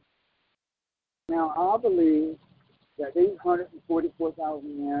virgins. Now, I believe that these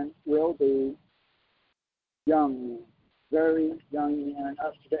 144,000 men will be young men, very young men,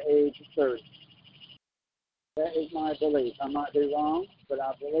 up to the age of 30. That is my belief. I might be wrong, but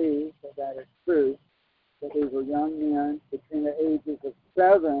I believe that that is true, that these are young men between the ages of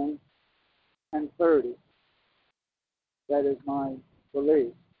 7 and 30. That is my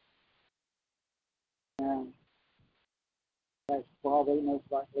belief. And that's probably most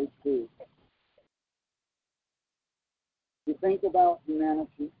likely true. You think about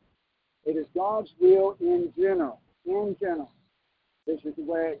humanity, it is God's will in general. This is the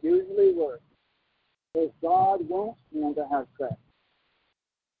way it usually works. If God wants men to have sex,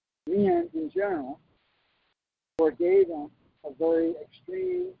 men in general forgave them a very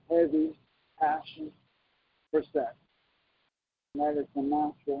extreme, heavy passion for sex. And that is the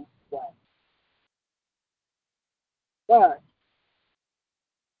natural way. But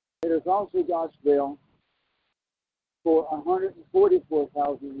it is also God's will for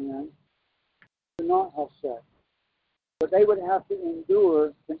 144,000 men to not have sex. But they would have to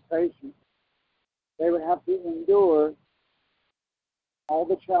endure temptation. They would have to endure all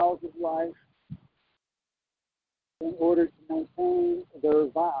the trials of life in order to maintain their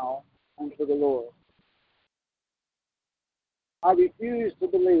vow unto the Lord. I refuse to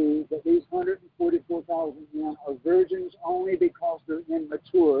believe that these 144,000 men are virgins only because they're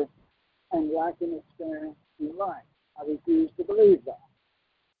immature and lacking experience in life. I refuse to believe that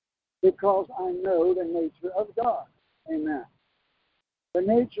because I know the nature of God. Amen. The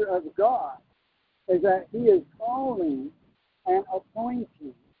nature of God is that He is calling and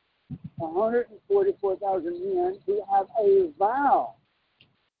appointing 144,000 men who have a vow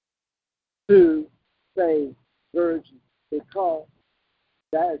to stay virgins, because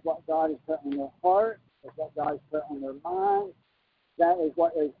that is what God has put in their heart, that's what God has put on their mind, that is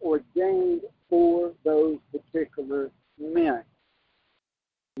what is ordained for those particular men.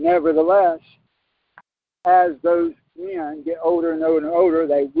 Nevertheless, as those men get older and older and older,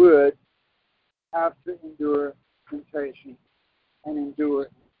 they would have to endure temptation and endure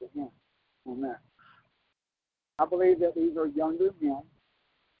to Him. Amen. I believe that these are younger men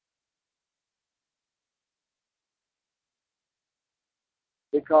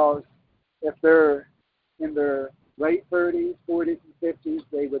because if they're in their late 30s, 40s, and 50s,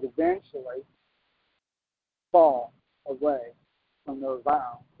 they would eventually fall away from their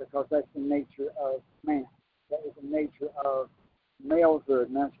vow because that's the nature of man. That is the nature of malehood,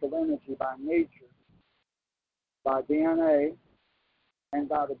 masculinity by nature, by DNA, and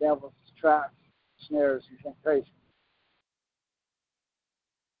by the devil's traps, snares, and temptations.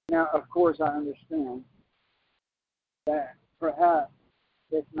 Now, of course, I understand that perhaps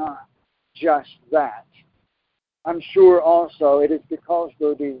it's not just that. I'm sure also it is because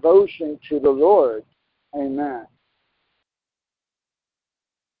of their devotion to the Lord. Amen.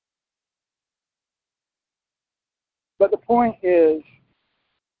 But the point is,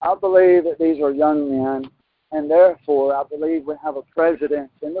 I believe that these are young men, and therefore I believe we have a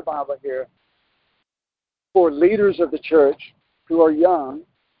precedent in the Bible here for leaders of the church who are young,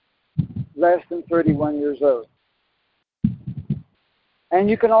 less than 31 years old. And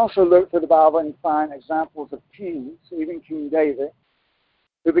you can also look through the Bible and find examples of kings, even King David,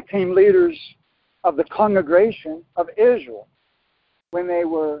 who became leaders of the congregation of Israel when they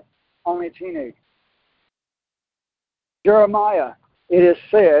were only teenagers. Jeremiah, it is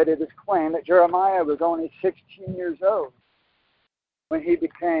said, it is claimed that Jeremiah was only 16 years old when he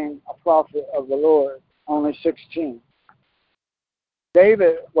became a prophet of the Lord, only 16.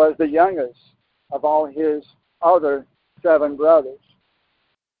 David was the youngest of all his other 7 brothers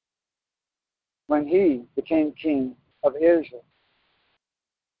when he became king of Israel.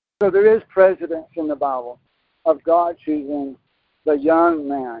 So there is precedence in the Bible of God choosing the young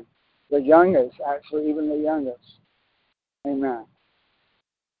man, the youngest, actually even the youngest. Amen.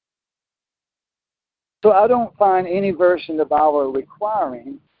 So I don't find any verse in the Bible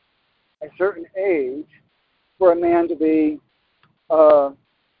requiring a certain age for a man to be,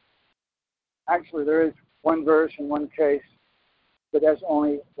 actually there is one verse in one case, but that's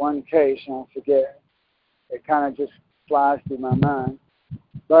only one case, and I forget. It kind of just flies through my mind.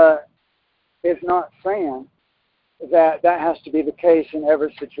 But it's not saying that that has to be the case in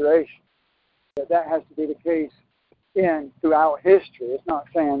every situation, that has to be the case throughout history. It's not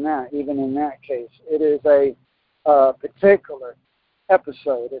saying that, even in that case. It is a particular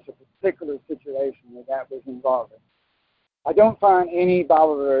episode. It's a particular situation that was involved in. I don't find any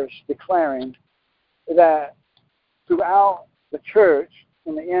Bible verse declaring that throughout the church,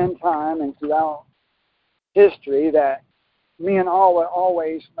 in the end time and throughout history, that men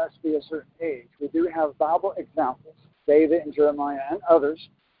always must be a certain age. We do have Bible examples, David and Jeremiah and others,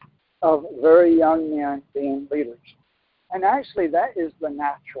 of very young men being leaders. And actually, that is the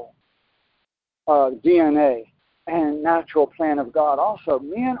natural DNA and natural plan of God. Also,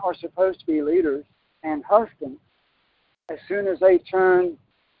 men are supposed to be leaders and husbands as soon as they turn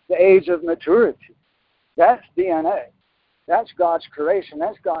the age of maturity. That's DNA. That's God's creation.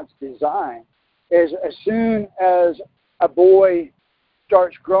 That's God's design. As soon as a boy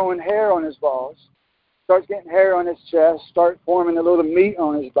starts growing hair on his balls, starts getting hair on his chest, starts forming a little meat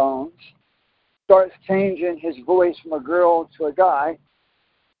on his bones, starts changing his voice from a girl to a guy,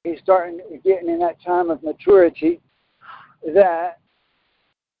 he's getting in that time of maturity that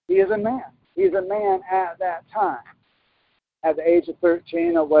he is a man. He's a man at that time. At the age of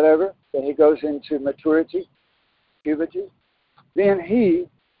 13 or whatever, then he goes into maturity, puberty. Then he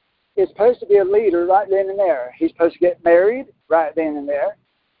is supposed to be a leader right then and there. He's supposed to get married right then and there.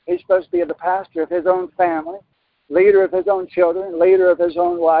 He's supposed to be the pastor of his own family, leader of his own children, leader of his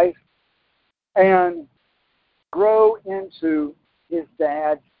own life, and grow into his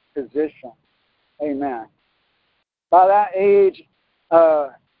dad's position. Amen. By that age,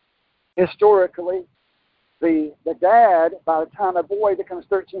 historically, the dad, by the time a boy becomes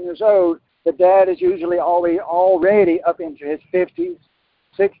 13 years old, the dad is usually already up into his 50s,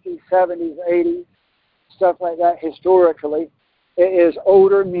 60s, 70s, 80s, stuff like that. Historically, it is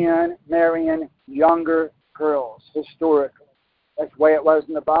older men marrying younger girls, historically. That's the way it was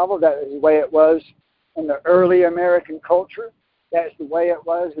in the Bible. That is the way it was in the early American culture. That's the way it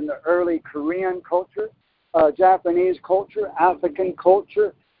was in the early Korean culture, Japanese culture, African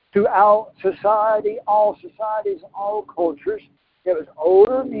culture. Throughout society, all societies, all cultures, it was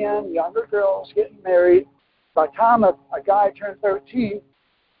older men, younger girls getting married. By the time a guy turned 13,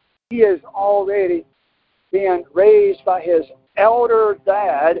 he is already being raised by his elder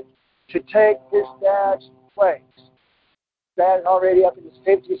dad to take his dad's place. Dad's already up in his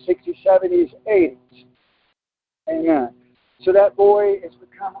 50s, 60s, 70s, 80s. Amen. So that boy is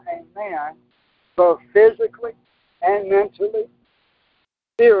becoming a man, both physically and mentally,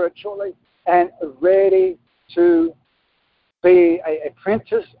 spiritually, and ready to be an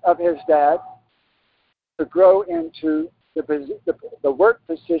apprentice of his dad, to grow into the work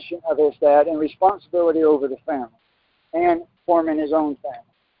position of his dad and responsibility over the family and forming his own family.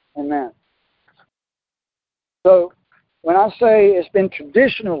 Amen. So when I say it's been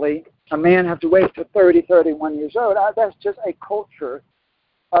traditionally a man have to wait to 30, 31 years old. That's just a culture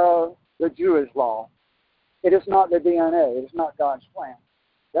of the Jewish law. It is not the DNA. It is not God's plan.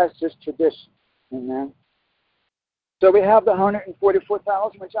 That's just tradition. Amen. So we have the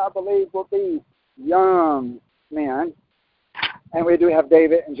 144,000, which I believe will be young men. And we do have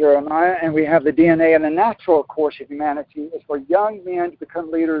David and Jeremiah, and we have the DNA and the natural course of humanity is for young men to become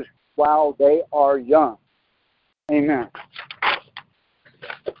leaders while they are young. Amen.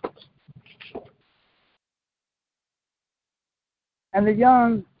 And the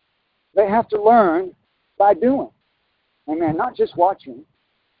young, they have to learn by doing. Amen. Not just watching,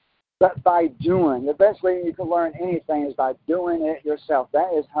 but by doing. The best way you can learn anything is by doing it yourself.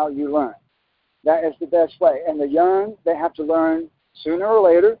 That is how you learn. That is the best way. And the young, they have to learn sooner or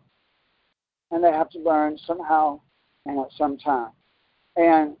later, and they have to learn somehow and at some time.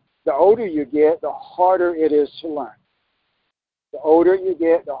 And the older you get, the harder it is to learn. The older you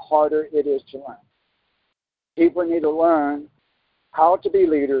get, the harder it is to learn. People need to learn how to be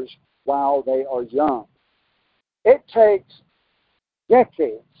leaders while they are young. It takes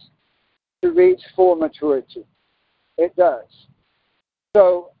decades to reach full maturity. It does.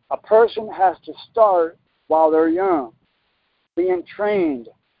 So a person has to start while they're young, being trained,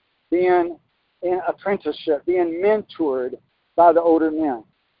 being in apprenticeship, being mentored by the older men.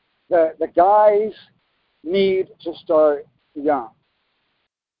 The guys need to start young.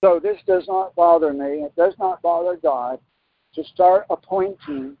 So this does not bother me. It does not bother God to start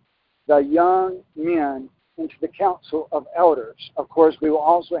appointing the young men into the council of elders. Of course, we will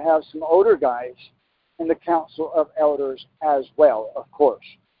also have some older guys in the council of elders as well, of course.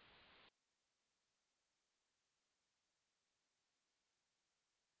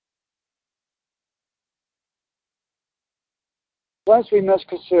 Plus, we must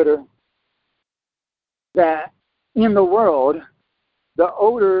consider that in the world, the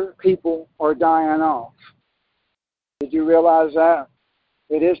older people are dying off. Did you realize that?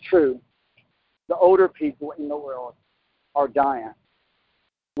 It is true. The older people in the world are dying.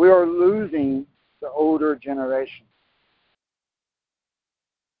 We are losing the older generation.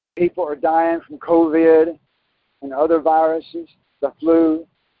 People are dying from COVID and other viruses, the flu,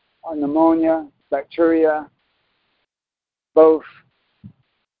 pneumonia, bacteria, both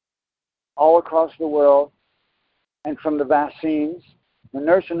all across the world, and from the vaccines, the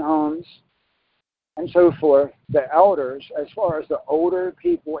nursing homes, and so forth. The elders, as far as the older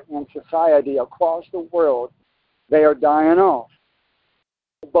people in society across the world, they are dying off,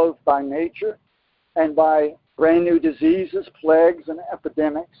 both by nature and by brand new diseases, plagues, and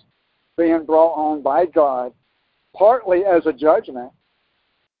epidemics being brought on by God, partly as a judgment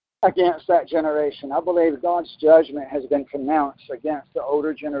against that generation. I believe God's judgment has been pronounced against the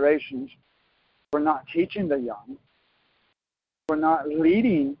older generations for not teaching the young, for not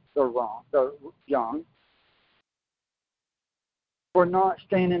leading the young, for not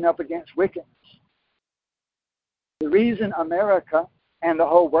standing up against wickedness. The reason America and the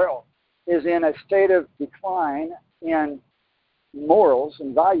whole world is in a state of decline in morals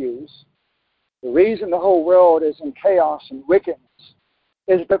and values, the reason the whole world is in chaos and wickedness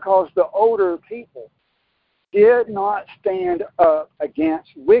is because the older people did not stand up against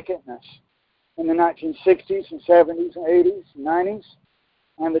wickedness in the 1960s and 70s and 80s and 90s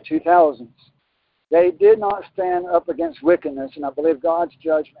and the 2000s. They did not stand up against wickedness, and I believe God's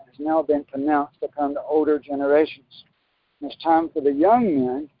judgment has now been pronounced upon the older generations. And it's time for the young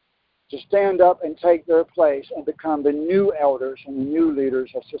men to stand up and take their place and become the new elders and the new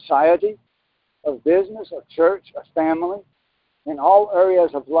leaders of society, of business, of church, of family. In all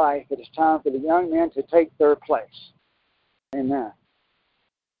areas of life, it is time for the young men to take their place. Amen.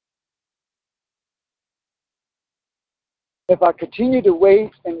 If I continue to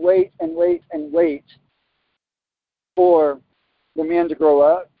wait and wait and wait and wait for the men to grow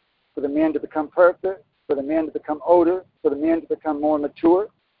up, for the men to become perfect, for the men to become older, for the men to become more mature,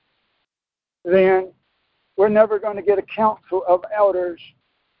 then we're never going to get a council of elders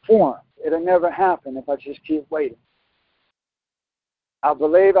formed. It'll never happen if I just keep waiting. I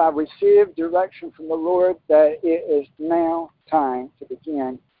believe I received direction from the Lord that it is now time to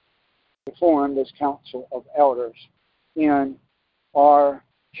begin to form this council of elders in our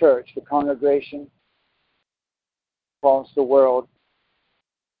church, the congregation across the world.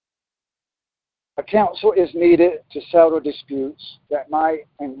 A council is needed to settle disputes that might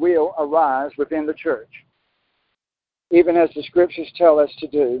and will arise within the church, even as the scriptures tell us to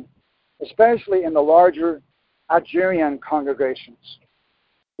do, especially in the larger Algerian congregations,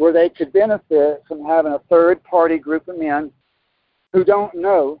 where they could benefit from having a third-party group of men who don't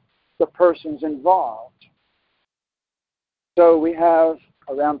know the persons involved. So we have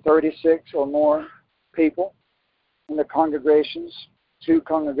around 36 or more people in the congregations, 2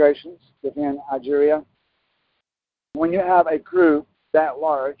 congregations within Nigeria. When you have a group that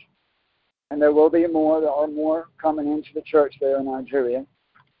large, and there will be more, there are more coming into the church there in Nigeria,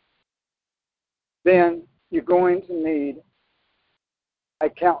 then you're going to need a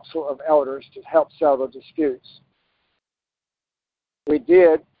council of elders to help settle disputes. We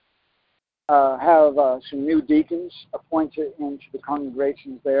did have some new deacons appointed into the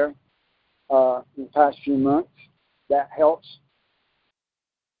congregations there in the past few months. That helps.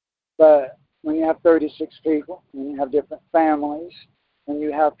 But when you have 36 people, when you have different families, when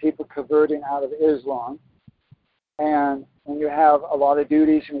you have people converting out of Islam, and when you have a lot of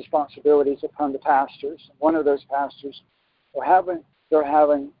duties and responsibilities upon the pastors, one of those pastors,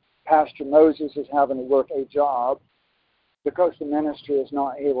 Pastor Moses is having to work a job because the ministry is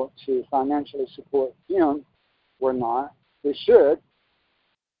not able to financially support him. We're not. We should,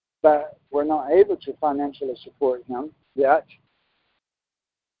 but we're not able to financially support him yet.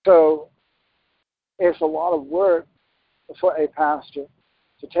 So it's a lot of work for a pastor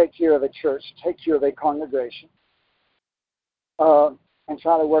to take care of a church, to take care of a congregation, and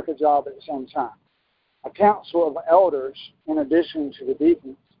try to work a job at the same time. A council of elders, in addition to the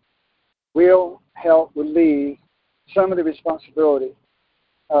deacons, will help relieve some of the responsibility,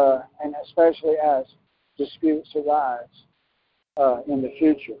 and especially as disputes arise in the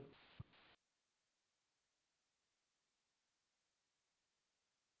future.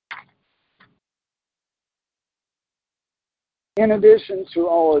 In addition to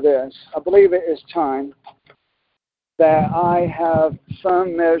all of this, I believe it is time that I have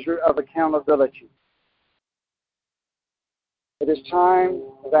some measure of accountability. It is time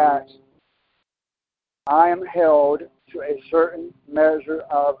that I am held to a certain measure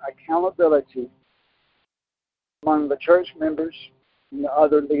of accountability among the church members and the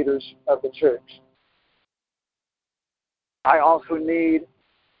other leaders of the church. I also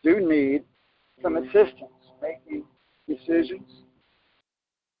do need some assistance making decisions.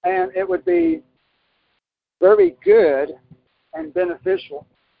 And it would be very good and beneficial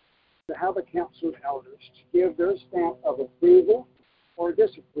to have a council of elders to give their stamp of approval or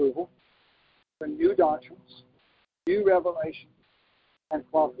disapproval for new doctrines, new revelations, and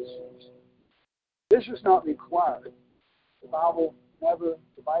prophecies. This is not required. The Bible never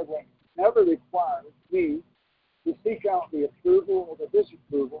requires me to seek out the approval or the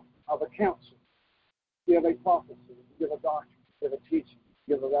disapproval of a council. Give a prophecy, give a doctrine, give a teaching,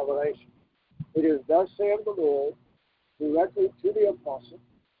 give a revelation. It is thus saith the Lord, directly to the apostle,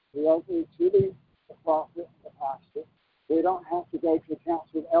 directly to the prophet, the pastor. They don't have to go to a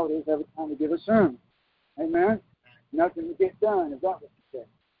council of elders every time they give a sermon. Amen? Nothing to get done, is that what you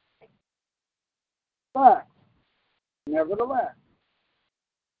say? But, nevertheless,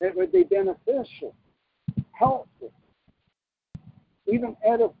 it would be beneficial, helpful, even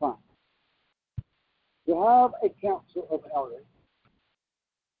edifying to have a council of elders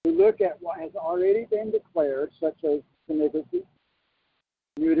to look at what has already been declared, such as synodicity,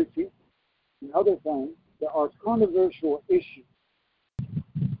 unity, and other things that are controversial issues,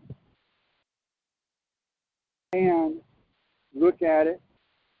 and look at it,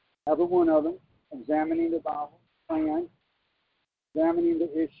 every one of them, examining the Bible, and examining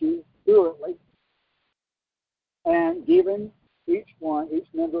the issue thoroughly, and giving each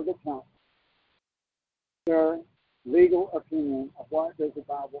member of the council, their legal opinion of what does the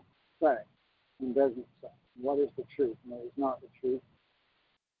Bible say and doesn't say. What is the truth and what is not the truth.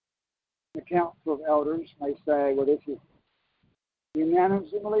 The council of elders may say, well, this is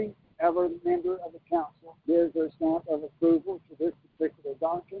unanimously, every member of the council gives their stamp of approval to this particular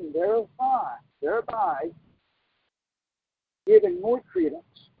doctrine, thereby giving more credence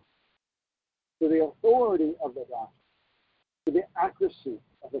to the authority of the doctrine, to the accuracy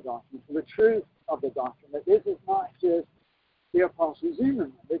of the doctrine, to the truth of the doctrine. That this is not just the Apostle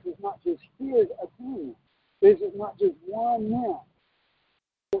Zimmerman. This is not just his opinion. This is not just one man.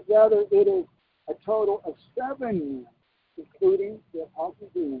 But rather it is a total of 7 men, including the Apostle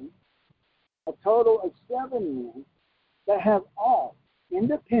Zimmerman, a total of 7 men that have all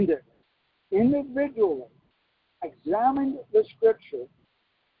independently, individually examined the Scripture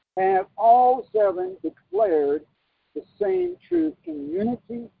and have all 7 declared the same truth in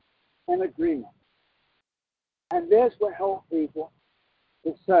unity and agreement. And this will help people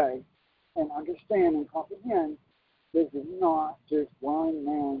to say and understand and comprehend this is not just one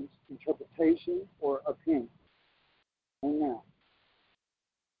man's interpretation or opinion. Amen.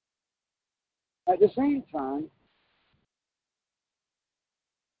 At the same time,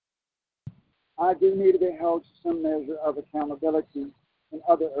 I do need to be held to some measure of accountability in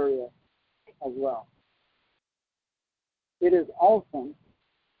other areas as well. It is often,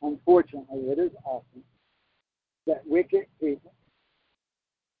 unfortunately, it is often that wicked people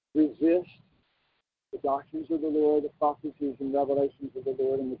resist the doctrines of the Lord, the prophecies and revelations of the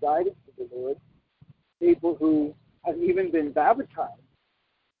Lord, and the guidance of the Lord. People who have even been baptized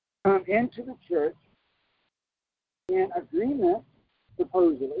come into the church in agreement,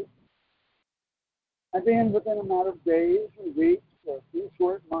 supposedly, and then within a matter of days or weeks or a few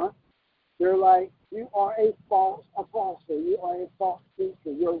short months, they're like, you are a false apostle, you are a false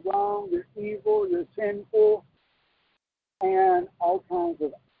teacher, you're wrong, you're evil, you're sinful, and all kinds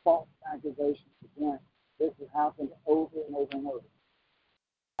of false accusations against. This has happened over and over and over.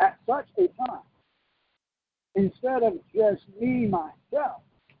 At such a time, instead of just me, myself,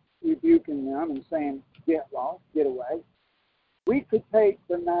 rebuking them and saying, get lost, get away, we could take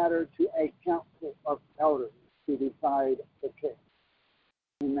the matter to a council of elders to decide the case.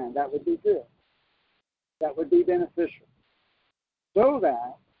 Amen. That would be good. That would be beneficial. So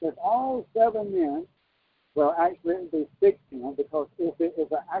that if all 7 men, well, actually it would be 6 men, because if it is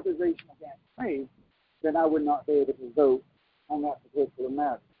an accusation against me, then I would not be able to vote on that particular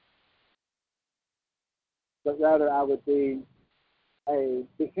matter. But rather I would be a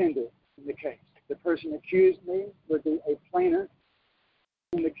defendant in the case. The person accused me would be a plaintiff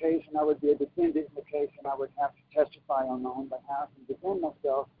in the case, and I would be a defendant in the case, and I would have to testify on my own behalf and defend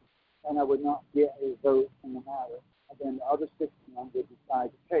myself, and I would not get a vote in the matter. And then the other 6 men would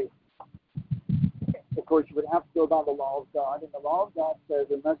decide the case. Of course, you would have to go by the law of God, and the law of God says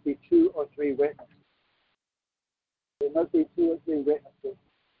there must be 2 or 3 witnesses. There must be 2 or 3 witnesses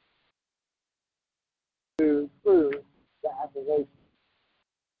to prove the accusation.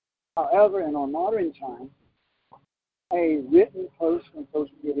 However, in our modern time, a written post on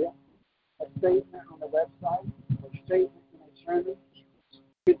social media, a statement on the website, or a statement in a sermon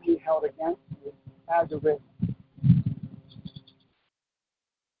could be held against you as a witness.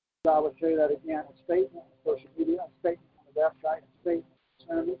 So I would say that again, a statement on social media, a statement on the website, a statement in a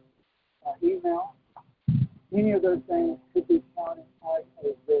sermon, email, any of those things could be counted as a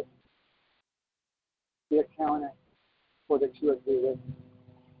witness. Be accounted for the 2 or 3 witnesses.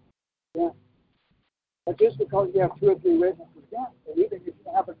 Yeah. But just because you have 2 or 3 witnesses against it, even if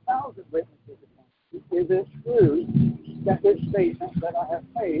you have 1,000 witnesses against it, is it true that this statement that I have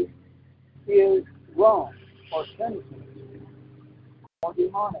made is wrong or sinful or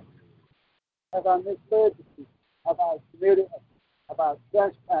demonic? Have I misled the people? Have I committed? Have I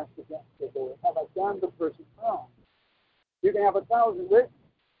trespassed against the Lord? Have I done the person wrong? You can have 1,000 witnesses,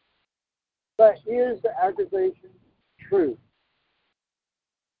 but is the accusation true?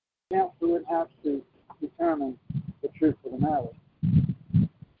 Counsel would have to determine the truth of the matter.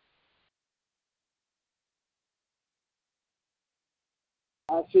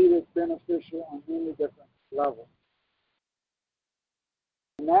 I see this beneficial on many different levels.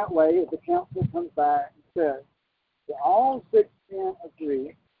 In that way, if the counsel comes back and says that all 6 men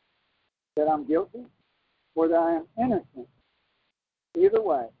agree that I'm guilty or that I am innocent, either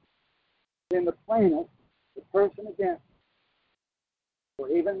way, then the plaintiff, the person against me, or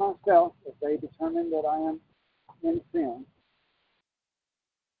even myself, if they determine that I am in sin,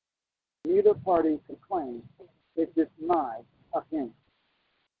 neither party can claim it's just my opinion.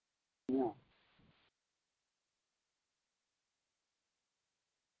 No.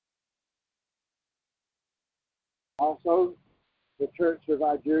 Also, the Church of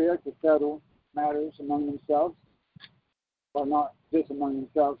Nigeria could settle matters among themselves, well, not just among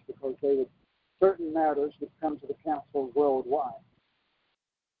themselves, because certain matters would come to the council worldwide,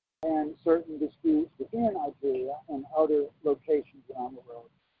 and certain disputes within Nigeria and other locations around the world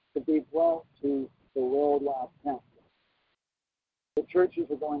could be brought to the worldwide council. The churches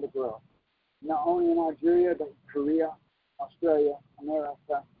are going to grow, not only in Nigeria, but Korea, Australia,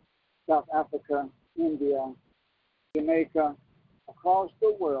 America, South Africa, India, Jamaica, across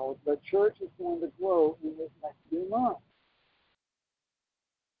the world. The church is going to grow in this next few months.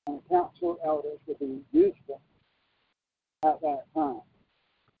 And council elders will be useful at that time.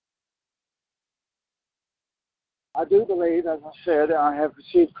 I do believe, as I said, that I have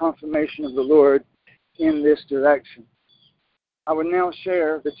received confirmation of the Lord in this direction. I will now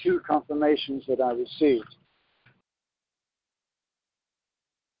share the 2 confirmations that I received.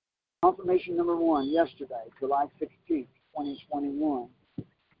 Confirmation number 1, yesterday, July 16th, 2021.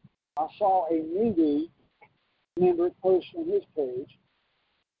 I saw a newbie member post on his page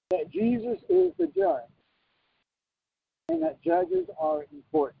that Jesus is the judge and that judges are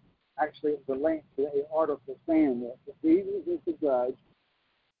important. Actually, it's a link to an article saying that Jesus is the judge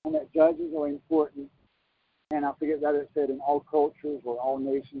and that judges are important And I forget whether it said in all cultures or all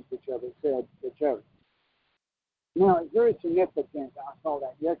nations, whichever it said, whichever. Now, it's very significant. I saw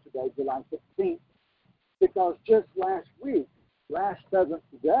that yesterday, July 16th, because just last week, last 7th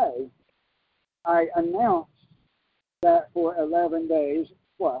day, I announced that for 11 days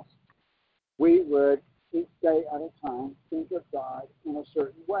plus, we would each day at a time think of God in a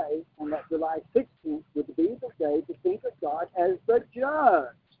certain way, and that July 16th would be the day to think of God as the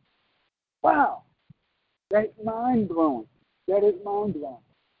judge. Wow! That's mind-blowing. That is mind-blowing.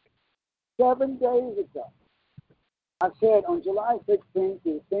 7 days ago, I said on July 16th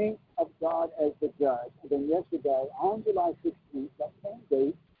to think of God as the judge. And then yesterday, on July 16th, that same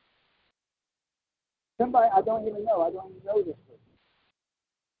date, somebody I don't even know this person,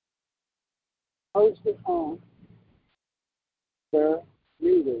 posted on their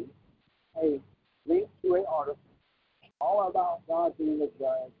reading a link to an article all about God being the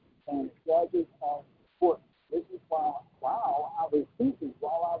judge and judges are important. This is while I was thinking,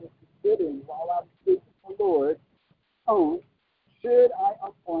 while I was considering, while I was speaking to the Lord on should I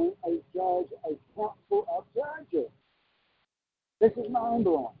appoint a judge, a council of judges. This is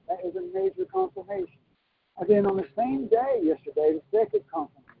mind-blowing. That is a major confirmation. And then on the same day yesterday, the second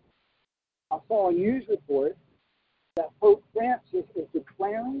confirmation, I saw a news report that Pope Francis is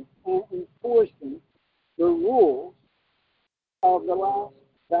declaring and enforcing the rules of the last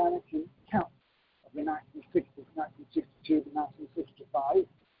Vatican Council of the 1960s, 1962 to 1965.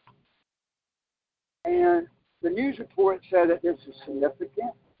 And the news report said that this is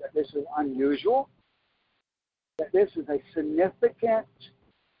significant, that this is unusual, that this is a significant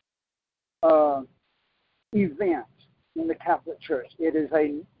event in the Catholic Church. It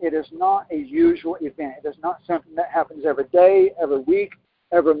is not a usual event. It is not something that happens every day, every week,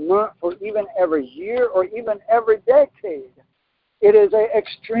 every month, or even every year, or even every decade. It is an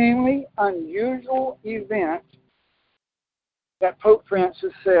extremely unusual event that Pope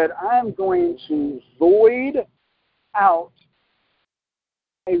Francis said, I'm going to void out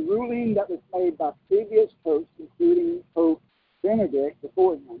a ruling that was made by previous popes, including Pope Benedict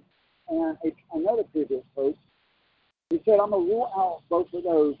before him, and another previous pope. He said, I'm going to rule out both of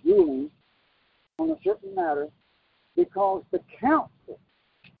those rulings on a certain matter because the council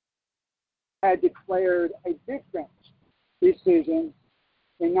had declared a different decision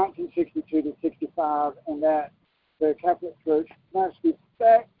in 1962 to 65, and that the Catholic Church must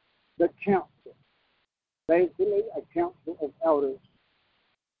respect the council, basically a council of elders.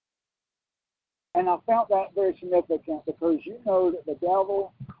 And I found that very significant because you know that the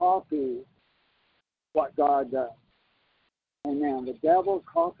devil copies what God does. Amen. The devil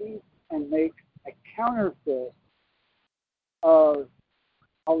copies and makes a counterfeit of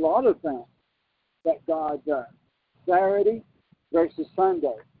a lot of things that God does. Saturday versus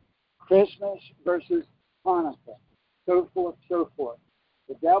Sunday, Christmas versus Hanukkah, so forth, so forth.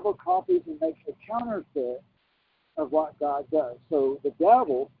 The devil copies and makes a counterfeit of what God does. So the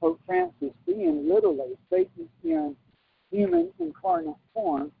devil, Pope Francis, being literally Satan in human incarnate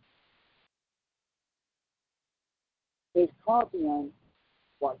form, is copying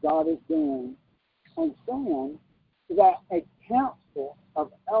what God is doing and saying that a council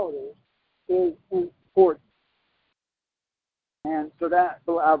of elders is important. And so that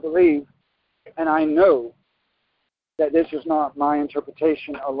I believe, and I know that this is not my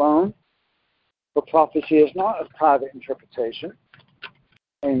interpretation alone. For prophecy is not a private interpretation.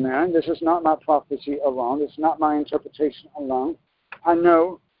 Amen. This is not my prophecy alone. This is not my interpretation alone. I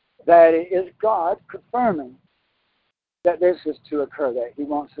know that it is God confirming that this is to occur, that He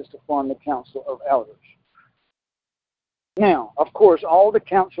wants us to form the council of elders. Now, of course, all the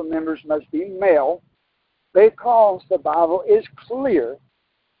council members must be male because the Bible is clear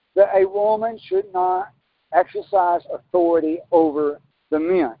that a woman should not exercise authority over the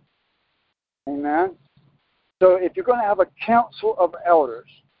men. Amen? So if you're going to have a council of elders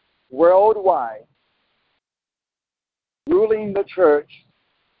worldwide, ruling the church,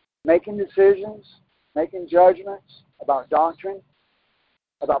 making decisions, making judgments about doctrine,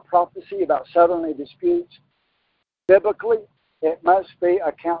 about prophecy, about settling disputes, biblically, it must be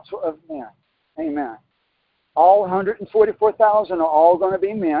a council of men. Amen. All 144,000 are all going to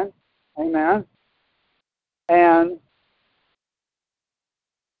be men. Amen. And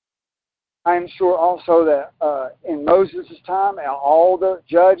I'm sure also that in Moses' time, all the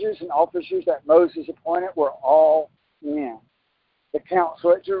judges and officers that Moses appointed were all men. The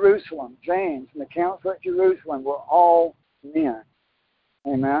council at Jerusalem, James, and the council at Jerusalem were all men.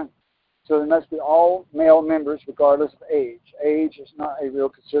 Amen. So there must be all male members regardless of age. Age is not a real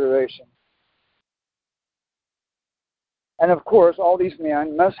consideration. And of course, all these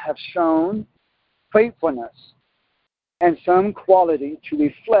men must have shown faithfulness, and some quality to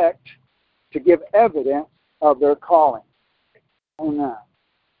reflect, to give evidence of their calling. Amen.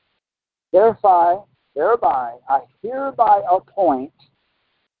 Thereby, I hereby appoint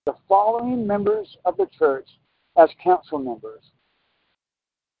the following members of the church as council members.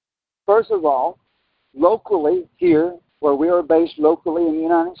 First of all, locally here, where we are based locally in the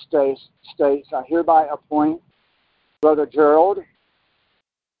United States, I hereby appoint Brother Gerald,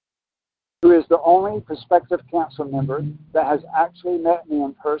 who is the only prospective council member that has actually met me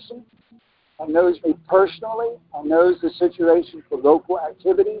in person and knows me personally and knows the situation for local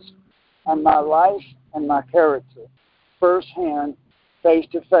activities and my life and my character, firsthand, face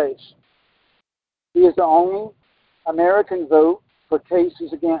to face. He is the only American vote for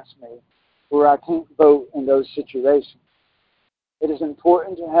cases against me where I can't vote in those situations. It is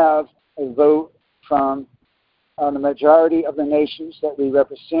important to have a vote from the majority of the nations that we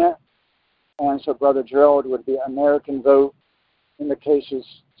represent, and so Brother Gerald would be American vote in the cases,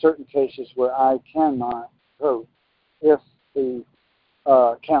 certain cases where I cannot vote if the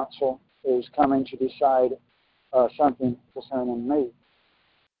council is coming to decide something concerning me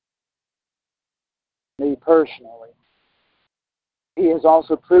personally. He has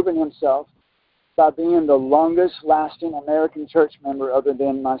also proven himself by being the longest-lasting American church member other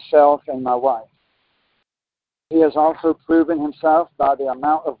than myself and my wife. He has also proven himself by the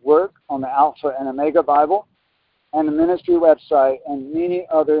amount of work on the Alpha and Omega Bible and the ministry website and many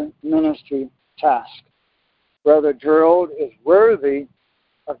other ministry tasks. Brother Gerald is worthy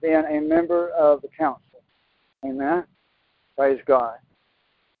of being a member of the council. Amen. Praise God.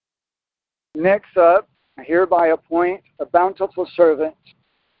 Next up, I hereby appoint a bountiful servant,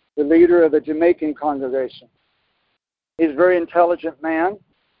 the leader of the Jamaican congregation. He's a very intelligent man,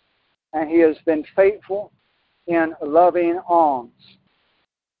 and he has been faithful in loving alms.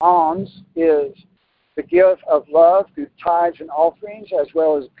 Alms is the gift of love through tithes and offerings as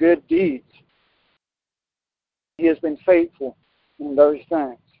well as good deeds. He has been faithful in those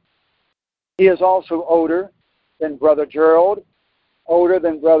things. He is also older than Brother Gerald, older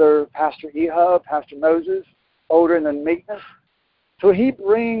than Brother Pastor Ehud, Pastor Moses, older than Meekness. So he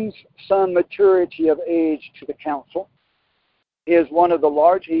brings some maturity of age to the council. He is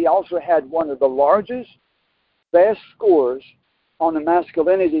he also had one of the largest, best scores on the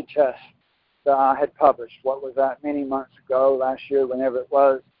masculinity test that I had published. What was that, many months ago, last year, whenever it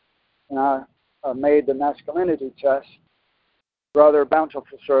was, and I made the masculinity test. Brother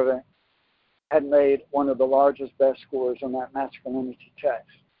Bountiful Servant had made one of the largest, best scores on that masculinity test.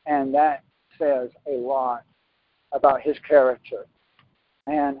 And that says a lot about his character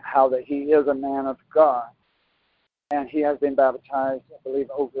and how that he is a man of God. And he has been baptized, I believe,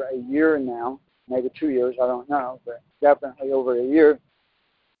 over a year now, maybe 2 years, I don't know, but definitely over a year.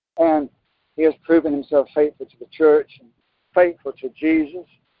 And he has proven himself faithful to the church and faithful to Jesus.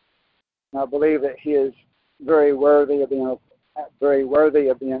 And I believe that he is very worthy of being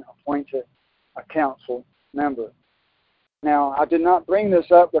appointed a council member. Now, I did not bring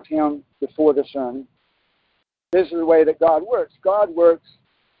this up with him before the sermon. This is the way that God works. God works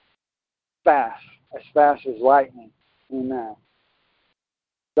fast as lightning. Amen.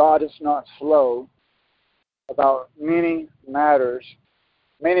 God is not slow about many matters.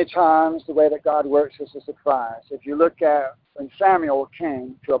 Many times, the way that God works is a surprise. If you look at when Samuel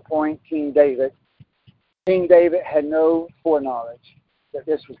came to appoint King David had no foreknowledge that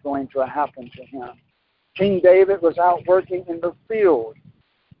this was going to happen to him. King David was out working in the field,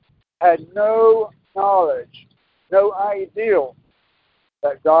 had no knowledge, no idea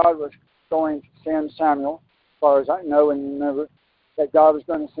that God was going to send Samuel, as far as I know and remember, that God was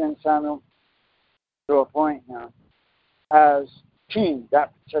going to send Samuel to appoint him as king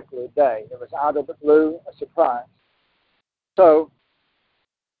that particular day. It was out of the blue, a surprise. So,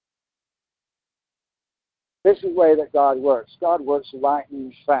 this is the way that God works. God works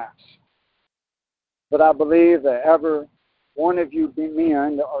lightning fast. But I believe that every one of you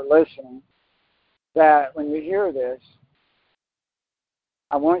men that are listening, that when you hear this,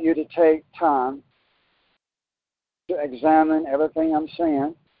 I want you to take time to examine everything I'm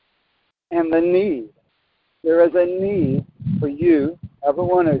saying and the need. There is a need for you, every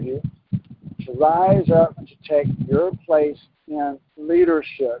one of you, to rise up and to take your place in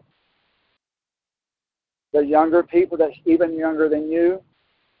leadership. The younger people that's even younger than you,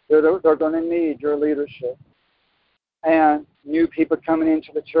 they're going to need your leadership. And new people coming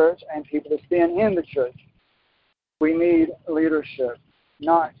into the church and people that's been in the church. We need leadership,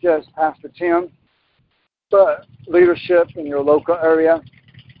 not just Pastor Tim, but leadership in your local area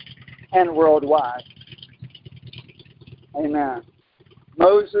and worldwide. Amen.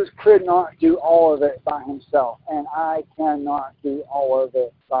 Moses could not do all of it by himself, and I cannot do all of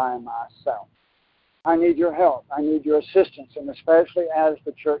it by myself. I need your help. I need your assistance, and especially as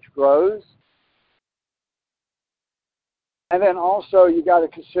the church grows. And then also you got to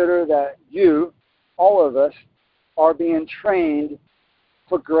consider that you, all of us, are being trained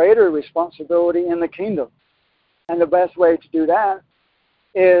for greater responsibility in the kingdom. And the best way to do that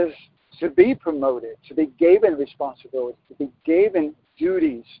is to be promoted, to be given responsibility, to be given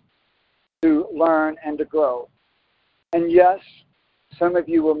duties to learn and to grow. And yes, some of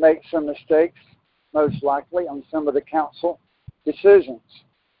you will make some mistakes, most likely, on some of the council decisions.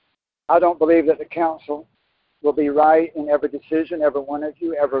 I don't believe that the council will be right in every decision, every one of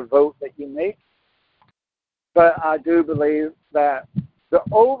you, every vote that you make. But I do believe that the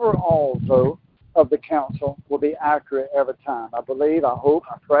overall vote of the council will be accurate every time. I believe, I hope,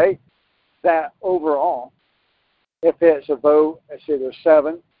 I pray that overall, if it's a vote, it's either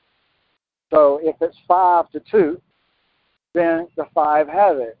 7. So if it's 5-2, then the 5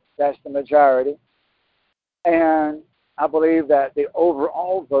 have it. That's the majority. And I believe that the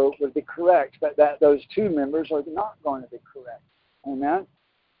overall vote would be correct, but that those 2 members are not going to be correct. Amen?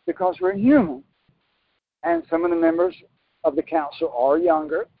 Because we're human. And some of the members of the council are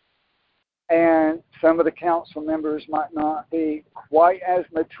younger, and some of the council members might not be quite as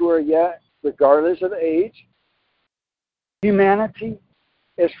mature yet, regardless of age. Humanity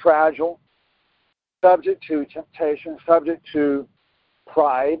is fragile, subject to temptation, subject to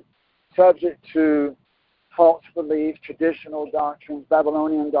pride, subject to false beliefs, traditional doctrines,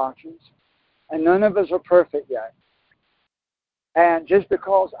 Babylonian doctrines, and none of us are perfect yet. And just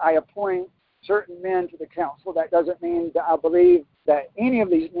because I appoint certain men to the council, that doesn't mean that I believe that any of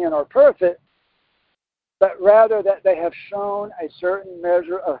these men are perfect, but rather that they have shown a certain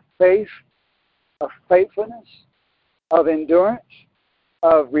measure of faith, of faithfulness, of endurance,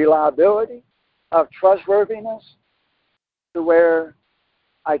 of reliability, of trustworthiness, to where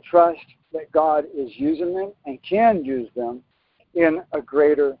I trust that God is using them and can use them in a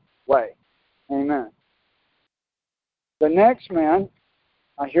greater way. Amen. The next man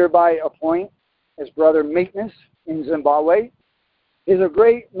I hereby appoint as Brother Meekness in Zimbabwe. Is a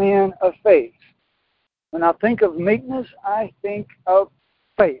great man of faith. When I think of meekness, I think of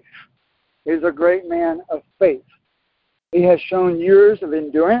faith. He's a great man of faith. He has shown years of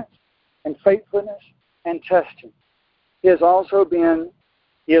endurance and faithfulness and testing. He is also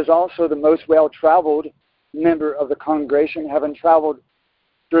the most well-traveled member of the congregation, having traveled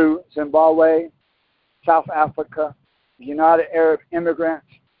through Zimbabwe, South Africa, the United Arab Immigrants,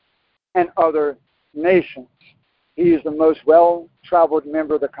 and other nations. He is the most well-traveled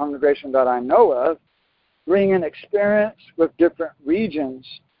member of the congregation that I know of, bringing experience with different regions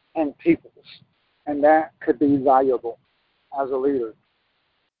and peoples, and that could be valuable as a leader.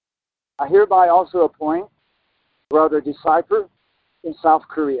 I hereby also appoint Brother Decipher in South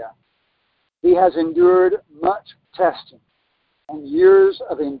Korea. He has endured much testing and years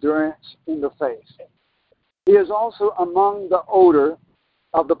of endurance in the faith. He is also among the older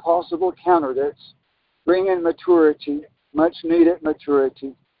of the possible candidates, bringing maturity, much needed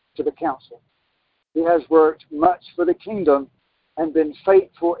maturity, to the council. He has worked much for the kingdom and been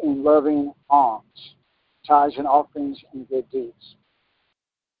faithful in loving alms, tithes and offerings, and good deeds.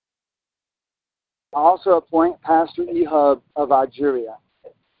 I also appoint Pastor Ehub of Algeria.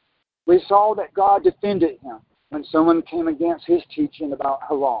 We saw that God defended him when someone came against his teaching about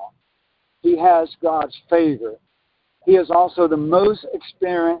halal. He has God's favor. He is also the most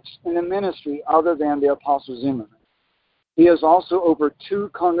experienced in the ministry other than the Apostle Zimmerman. He is also over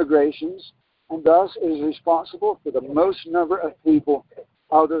 2 congregations and thus is responsible for the most number of people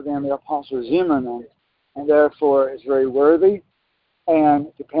other than the Apostle Zimmerman, and therefore is very worthy and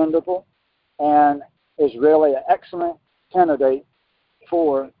dependable and is really an excellent candidate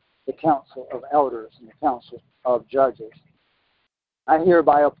for the Council of Elders and the Council of Judges. I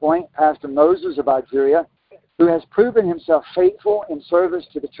hereby appoint Pastor Moses of Algeria, who has proven himself faithful in service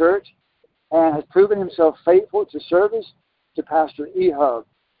to the church and has proven himself faithful to service to Pastor Ehub.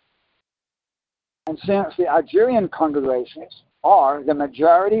 And since the Algerian congregations are the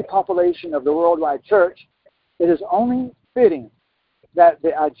majority population of the worldwide church, it is only fitting that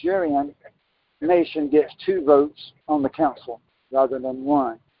the Algerian nation gets 2 votes on the council rather than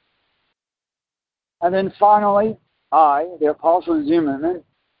 1. And then finally, I, the Apostle Zimmerman,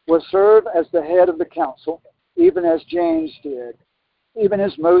 will serve as the head of the council, even as James did, even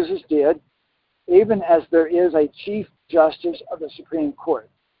as Moses did, even as there is a Chief Justice of the Supreme Court,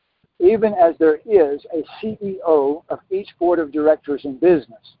 even as there is a CEO of each board of directors in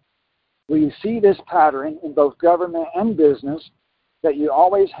business. We see this pattern in both government and business, that you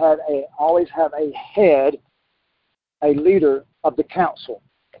always have a head, a leader of the council.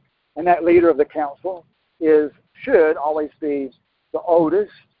 And that leader of the council should always be the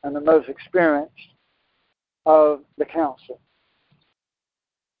oldest and the most experienced of the council.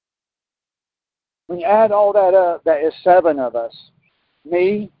 When you add all that up, that is 7 of us.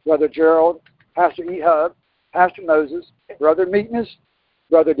 Me, Brother Gerald, Pastor Ehud, Pastor Moses, Brother Meekness,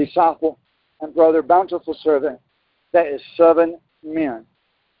 Brother Disciple, and Brother Bountiful Servant. That is 7 men.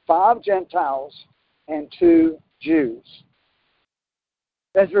 5 Gentiles and 2 Jews.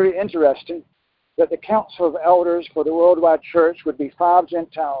 That's very interesting that the council of elders for the worldwide church would be 5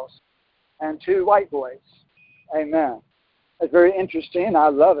 Gentiles and 2 white boys. Amen. It's very interesting. I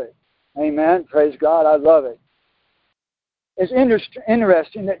love it. Amen. Praise God. I love it. It's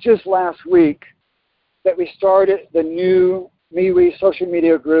interesting that just last week that we started the new MeWe social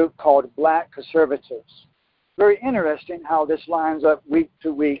media group called Black Conservatives. Very interesting how this lines up week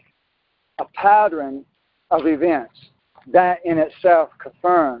to week, a pattern of events that in itself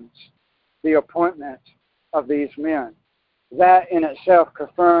confirms the appointment of these men. That in itself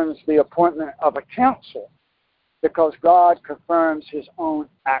confirms the appointment of a council, because God confirms his own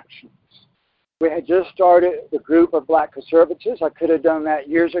actions. We had just started the group of Black Conservatives. I could have done that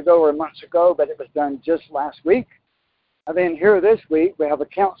years ago or months ago, but it was done just last week. And then here this week, we have a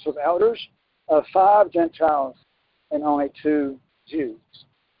council of elders of 5 Gentiles and only 2 Jews.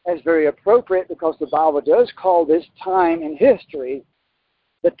 That's very appropriate because the Bible does call this time in history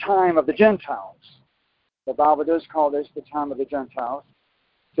the time of the Gentiles. The Bible does call this the time of the Gentiles.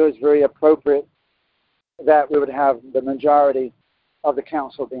 So it's very appropriate that we would have the majority of the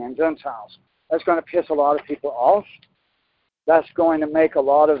council being Gentiles. That's going to piss a lot of people off. That's going to make a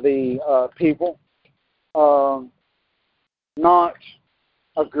lot of the people not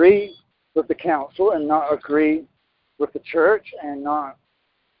agree with the council and not agree with the church and not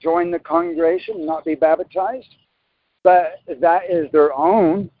join the congregation and not be baptized. But that is their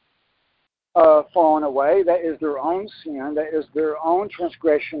own falling away. That is their own sin. That is their own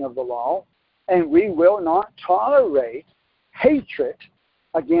transgression of the law. And we will not tolerate hatred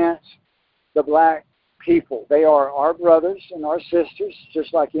against the black people. They are our brothers and our sisters,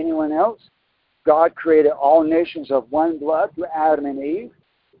 just like anyone else. God created all nations of one blood through Adam and Eve,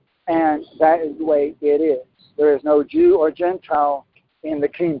 and that is the way it is. There is no Jew or Gentile in the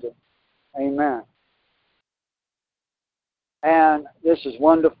kingdom. Amen. And this is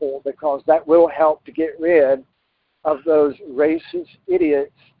wonderful because that will help to get rid of those racist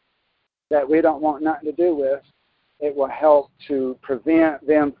idiots that we don't want nothing to do with. It will help to prevent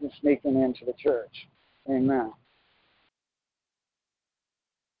them from sneaking into the church. Amen.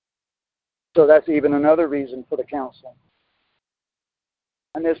 So that's even another reason for the council.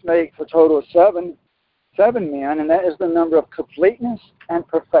 And this makes a total of seven men, and that is the number of completeness and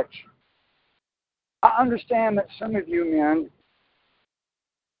perfection. I understand that some of you men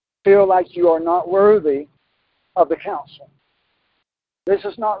feel like you are not worthy of the council. This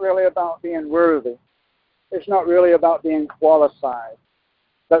is not really about being worthy. It's not really about being qualified.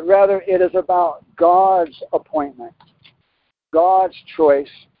 But rather it is about God's appointment, God's choice,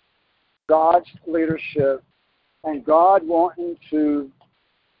 God's leadership, and God wanting to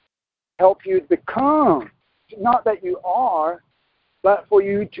help you become, not that you are, but for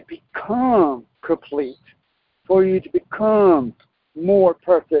you to become complete, for you to become more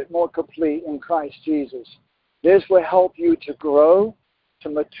perfect, more complete in Christ Jesus. This will help you to grow, to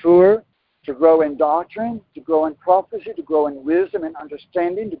mature, to grow in doctrine, to grow in prophecy, to grow in wisdom and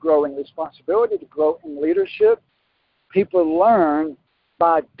understanding, to grow in responsibility, to grow in leadership. People learn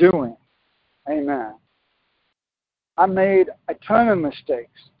by doing. Amen. I made a ton of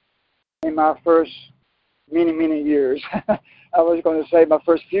mistakes in my first many years. I was going to say my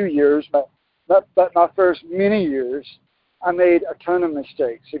first few years, but my first many years, I made a ton of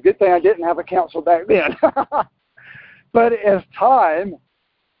mistakes. A good thing I didn't have a counsel back then. But it's time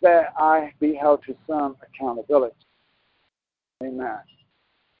that I be held to some accountability. Amen.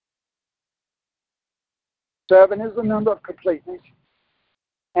 7 is the number of completeness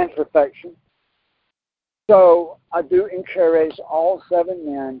and perfection. So I do encourage all 7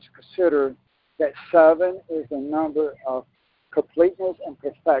 men to consider that 7 is the number of completeness and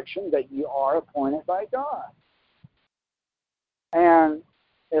perfection that you are appointed by God. And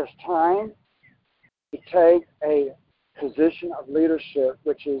it's time to take a position of leadership,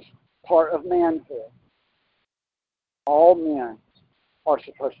 which is part of manhood. All men are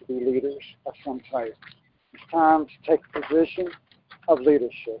supposed to be leaders of some type. It's time to take a position of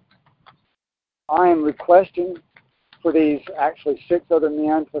leadership. I am requesting for these actually 6 other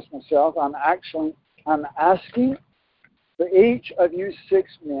men plus myself. I'm asking For each of you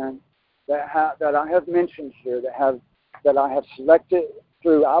 6 men that I have mentioned here, that I have selected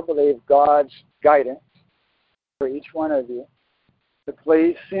through, I believe, God's guidance for each one of you, to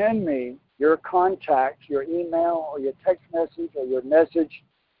please send me your contact, your email, or your text message, or your message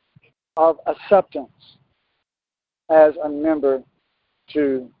of acceptance as a member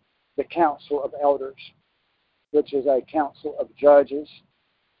to the Council of Elders, which is a council of judges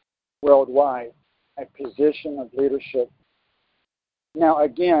worldwide, a position of leadership. Now,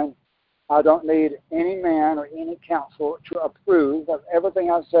 again, I don't need any man or any council to approve of everything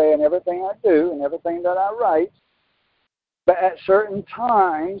I say and everything I do and everything that I write. But at certain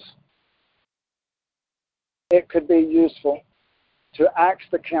times, it could be useful to ask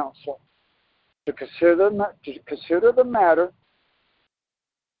the council to consider the matter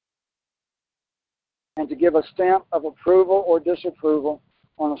and to give a stamp of approval or disapproval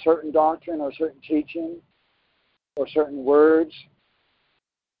on a certain doctrine or certain teaching or certain words,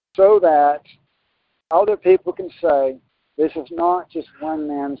 so that other people can say, this is not just one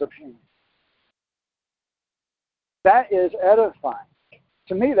man's opinion. That is edifying.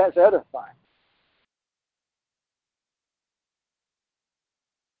 To me, that's edifying.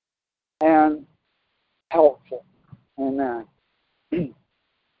 And helpful. Amen. I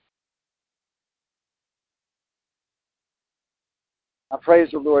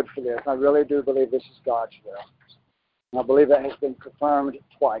praise the Lord for this. I really do believe this is God's will. And I believe that has been confirmed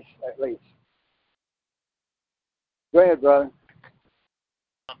twice, at least. Go ahead, brother.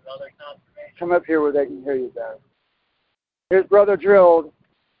 Come up here where they can hear you better. Here's Brother Drilled.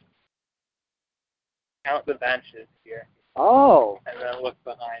 Count the benches here. Oh. And then look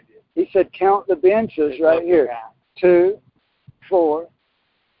behind you. He said count the benches right here. Around. 2, 4,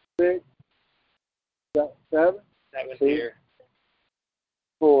 6, 7. That was 2, here.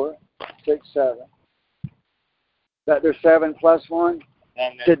 4, 6, 7. That there's 7 plus 1?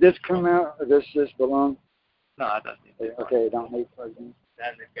 Did this come out or this belong? No, it doesn't need to. Okay, don't need plugins.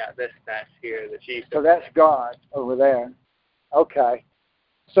 Then they've got this bench here, the chief. So that's God over there. Okay.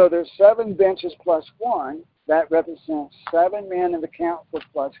 So there's 7 benches plus 1. That represents 7 men in the council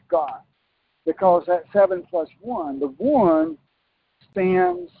plus God. Because that 7 plus 1, the 1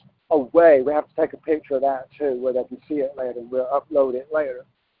 stands away. We have to take a picture of that too, where they can see it later, and we'll upload it later.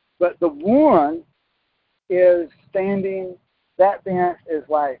 But the 1 is standing, that bench is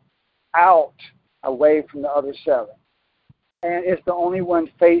like out away from the other 7. And it's the only one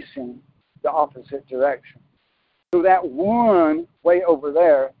facing the opposite direction. So that 1 way over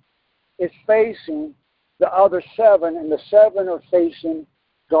there is facing the other 7, and the 7 are facing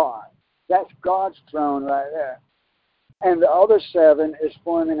God. That's God's throne right there. And the other 7 is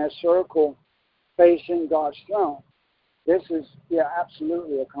forming a circle facing God's throne. This is,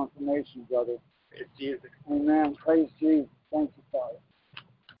 absolutely a confirmation, brother. It's Jesus. Amen. Praise Jesus. Thank you, Father.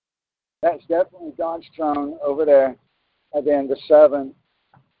 That's definitely God's throne over there, and then the 7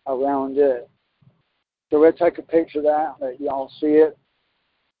 around it. So we'll take a picture of that, let y'all see it.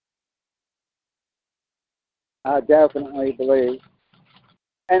 I definitely believe.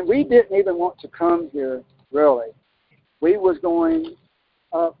 And we didn't even want to come here, really. We was going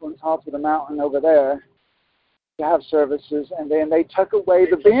up on top of the mountain over there to have services, and then they took away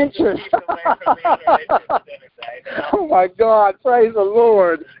the benches. Oh, my God. Praise the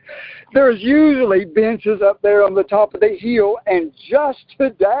Lord. There's usually benches up there on the top of the hill, and just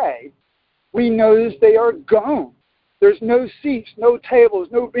today, we noticed they are gone. There's no seats, no tables,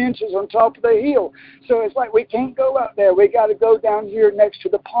 no benches on top of the hill. So it's like we can't go up there. We got to go down here next to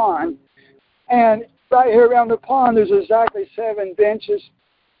the pond. And right here around the pond, there's exactly 7 benches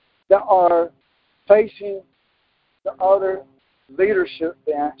that are facing the other leadership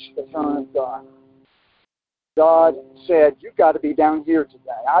bench, the throne of God. God said, you've got to be down here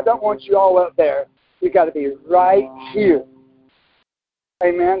today. I don't want you all up there. You've got to be right here.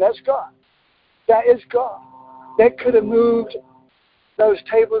 Amen. That's God. That is God. They could have moved those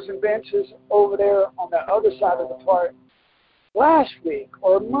tables and benches over there on the other side of the park last week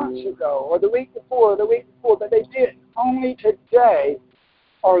or months ago or the week before, but they didn't. Only today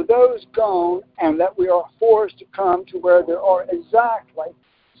are those gone, and that we are forced to come to where there are exactly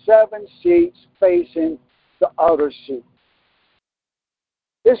 7 seats facing the other seat.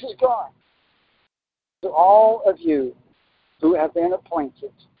 This is God. To all of you who have been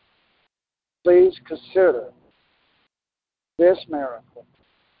appointed, please consider this miracle,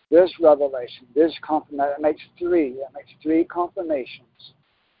 this revelation, this confirmation. That makes 3. That makes 3 confirmations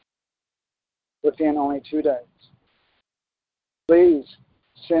within only 2 days. Please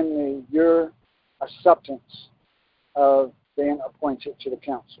send me your acceptance of being appointed to the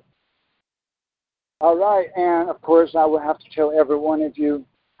council. All right, and of course I will have to tell every one of you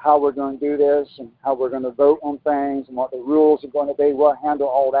how we're going to do this and how we're going to vote on things and what the rules are going to be. We'll handle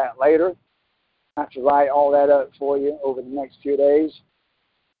all that later. I have to write all that up for you over the next few days,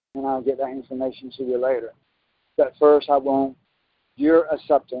 and I'll get that information to you later. But first, I want your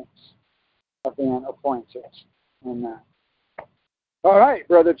acceptance of being appointed. Amen. All right,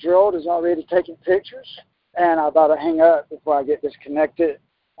 Brother Gerald is already taking pictures, and I'm about to hang up before I get disconnected,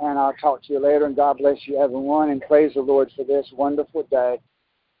 and I'll talk to you later, and God bless you, everyone, and praise the Lord for this wonderful day.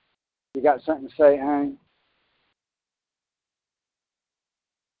 You got something to say, honey?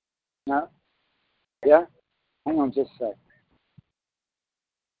 No? Yeah? Hang on just a second.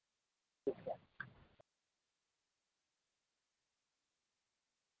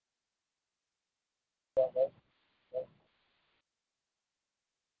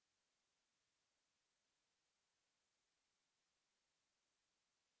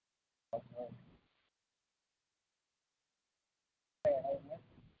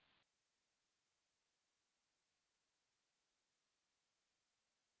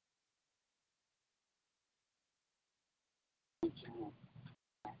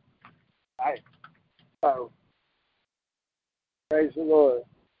 All right. So, praise the Lord.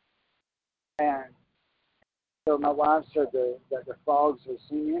 And so my wife said that the frogs are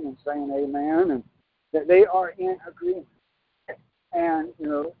singing and saying amen, and that they are in agreement. And, you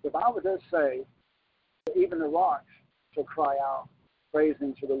know, the Bible does say that even the rocks shall cry out,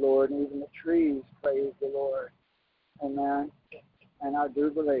 praising to the Lord, and even the trees praise the Lord. Amen. And I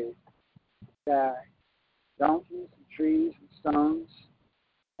do believe that donkeys and trees and stones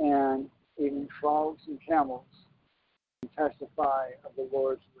and even frogs and camels can testify of the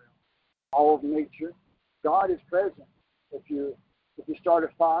Lord's will. All of nature, God is present. If you start a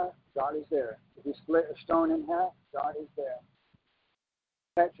fire, God is there. If you split a stone in half, God is there.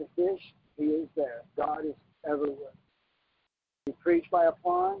 Catch a fish, He is there. God is everywhere. You preach by a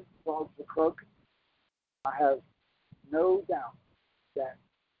pond, frogs are croaking. I have no doubt that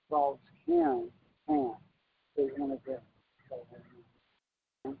frogs can be in agreement.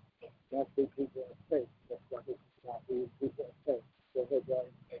 That's the people of faith. That's what this is about. These people of faith. Go ahead, brother.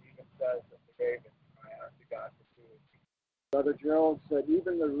 It even says that the ravens cry out to God for food. Brother Gerald said,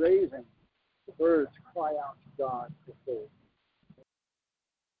 even the ravens, the birds, cry out to God for food.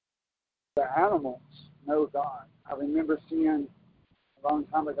 The animals know God. I remember seeing a long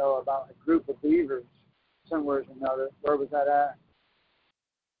time ago about a group of beavers somewhere or another. Where was that at?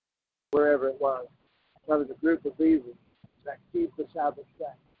 Wherever it was. There was a group of beavers that keep the Sabbath day.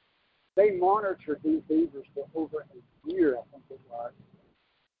 They monitored these beavers for over a year, I think it was.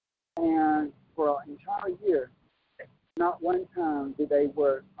 And for an entire year, not one time did they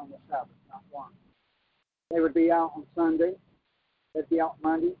work on the Sabbath, not one. They would be out on Sunday. They'd be out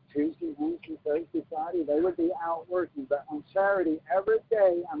Monday, Tuesday, Wednesday, Thursday, Friday. They would be out working. But on Saturday, every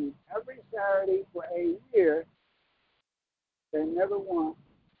Saturday for a year, they never once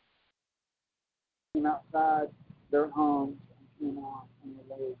came outside their homes and came out on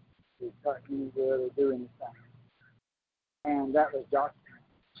the lake to cut any wood or do anything. And that was documented,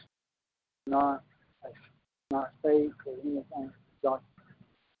 not fake or anything, documented.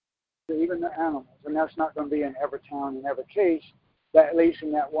 So even the animals, and that's not going to be in every town and every case, but at least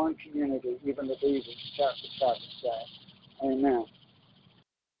in that one community, even the beavers kept the Sabbath day. Amen.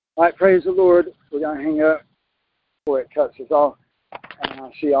 All right, praise the Lord. We're going to hang up before it cuts us off. And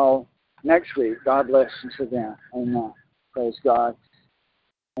I'll see y'all next week. God bless us again. Amen. Praise God.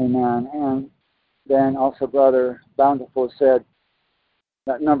 Amen. And then also Brother Bountiful said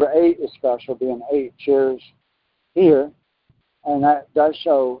that number 8 is special, being 8 chairs here. And that does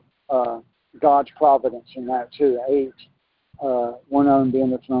show God's providence in that too. 8, one of them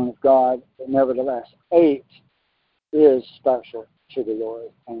being the throne of God. But nevertheless, 8 is special to the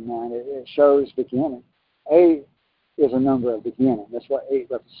Lord. Amen. It shows beginning. 8 is a number of beginning. That's what 8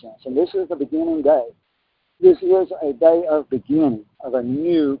 represents. And this is the beginning day. This is a day of beginning, of a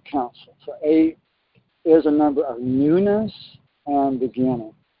new counsel. So 8 is a number of newness and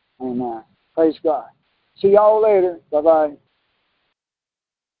beginning. Amen. Praise God. See y'all later. Bye-bye.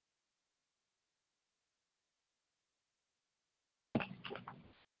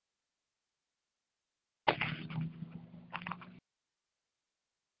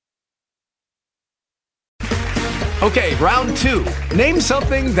 Okay, round 2. Name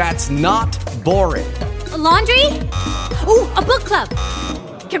something that's not boring. A laundry? Ooh, a book club.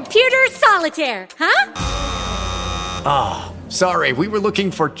 Computer solitaire, huh? Ah, sorry, we were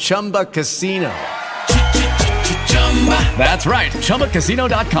looking for Chumba Casino. That's right,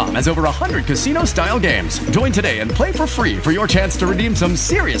 ChumbaCasino.com has over 100 casino-style games. Join today and play for free for your chance to redeem some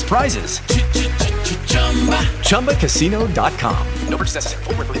serious prizes. ChumbaCasino.com. No purchase necessary.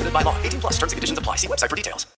 Void where prohibited by law. 18 plus terms and conditions apply. See website for details.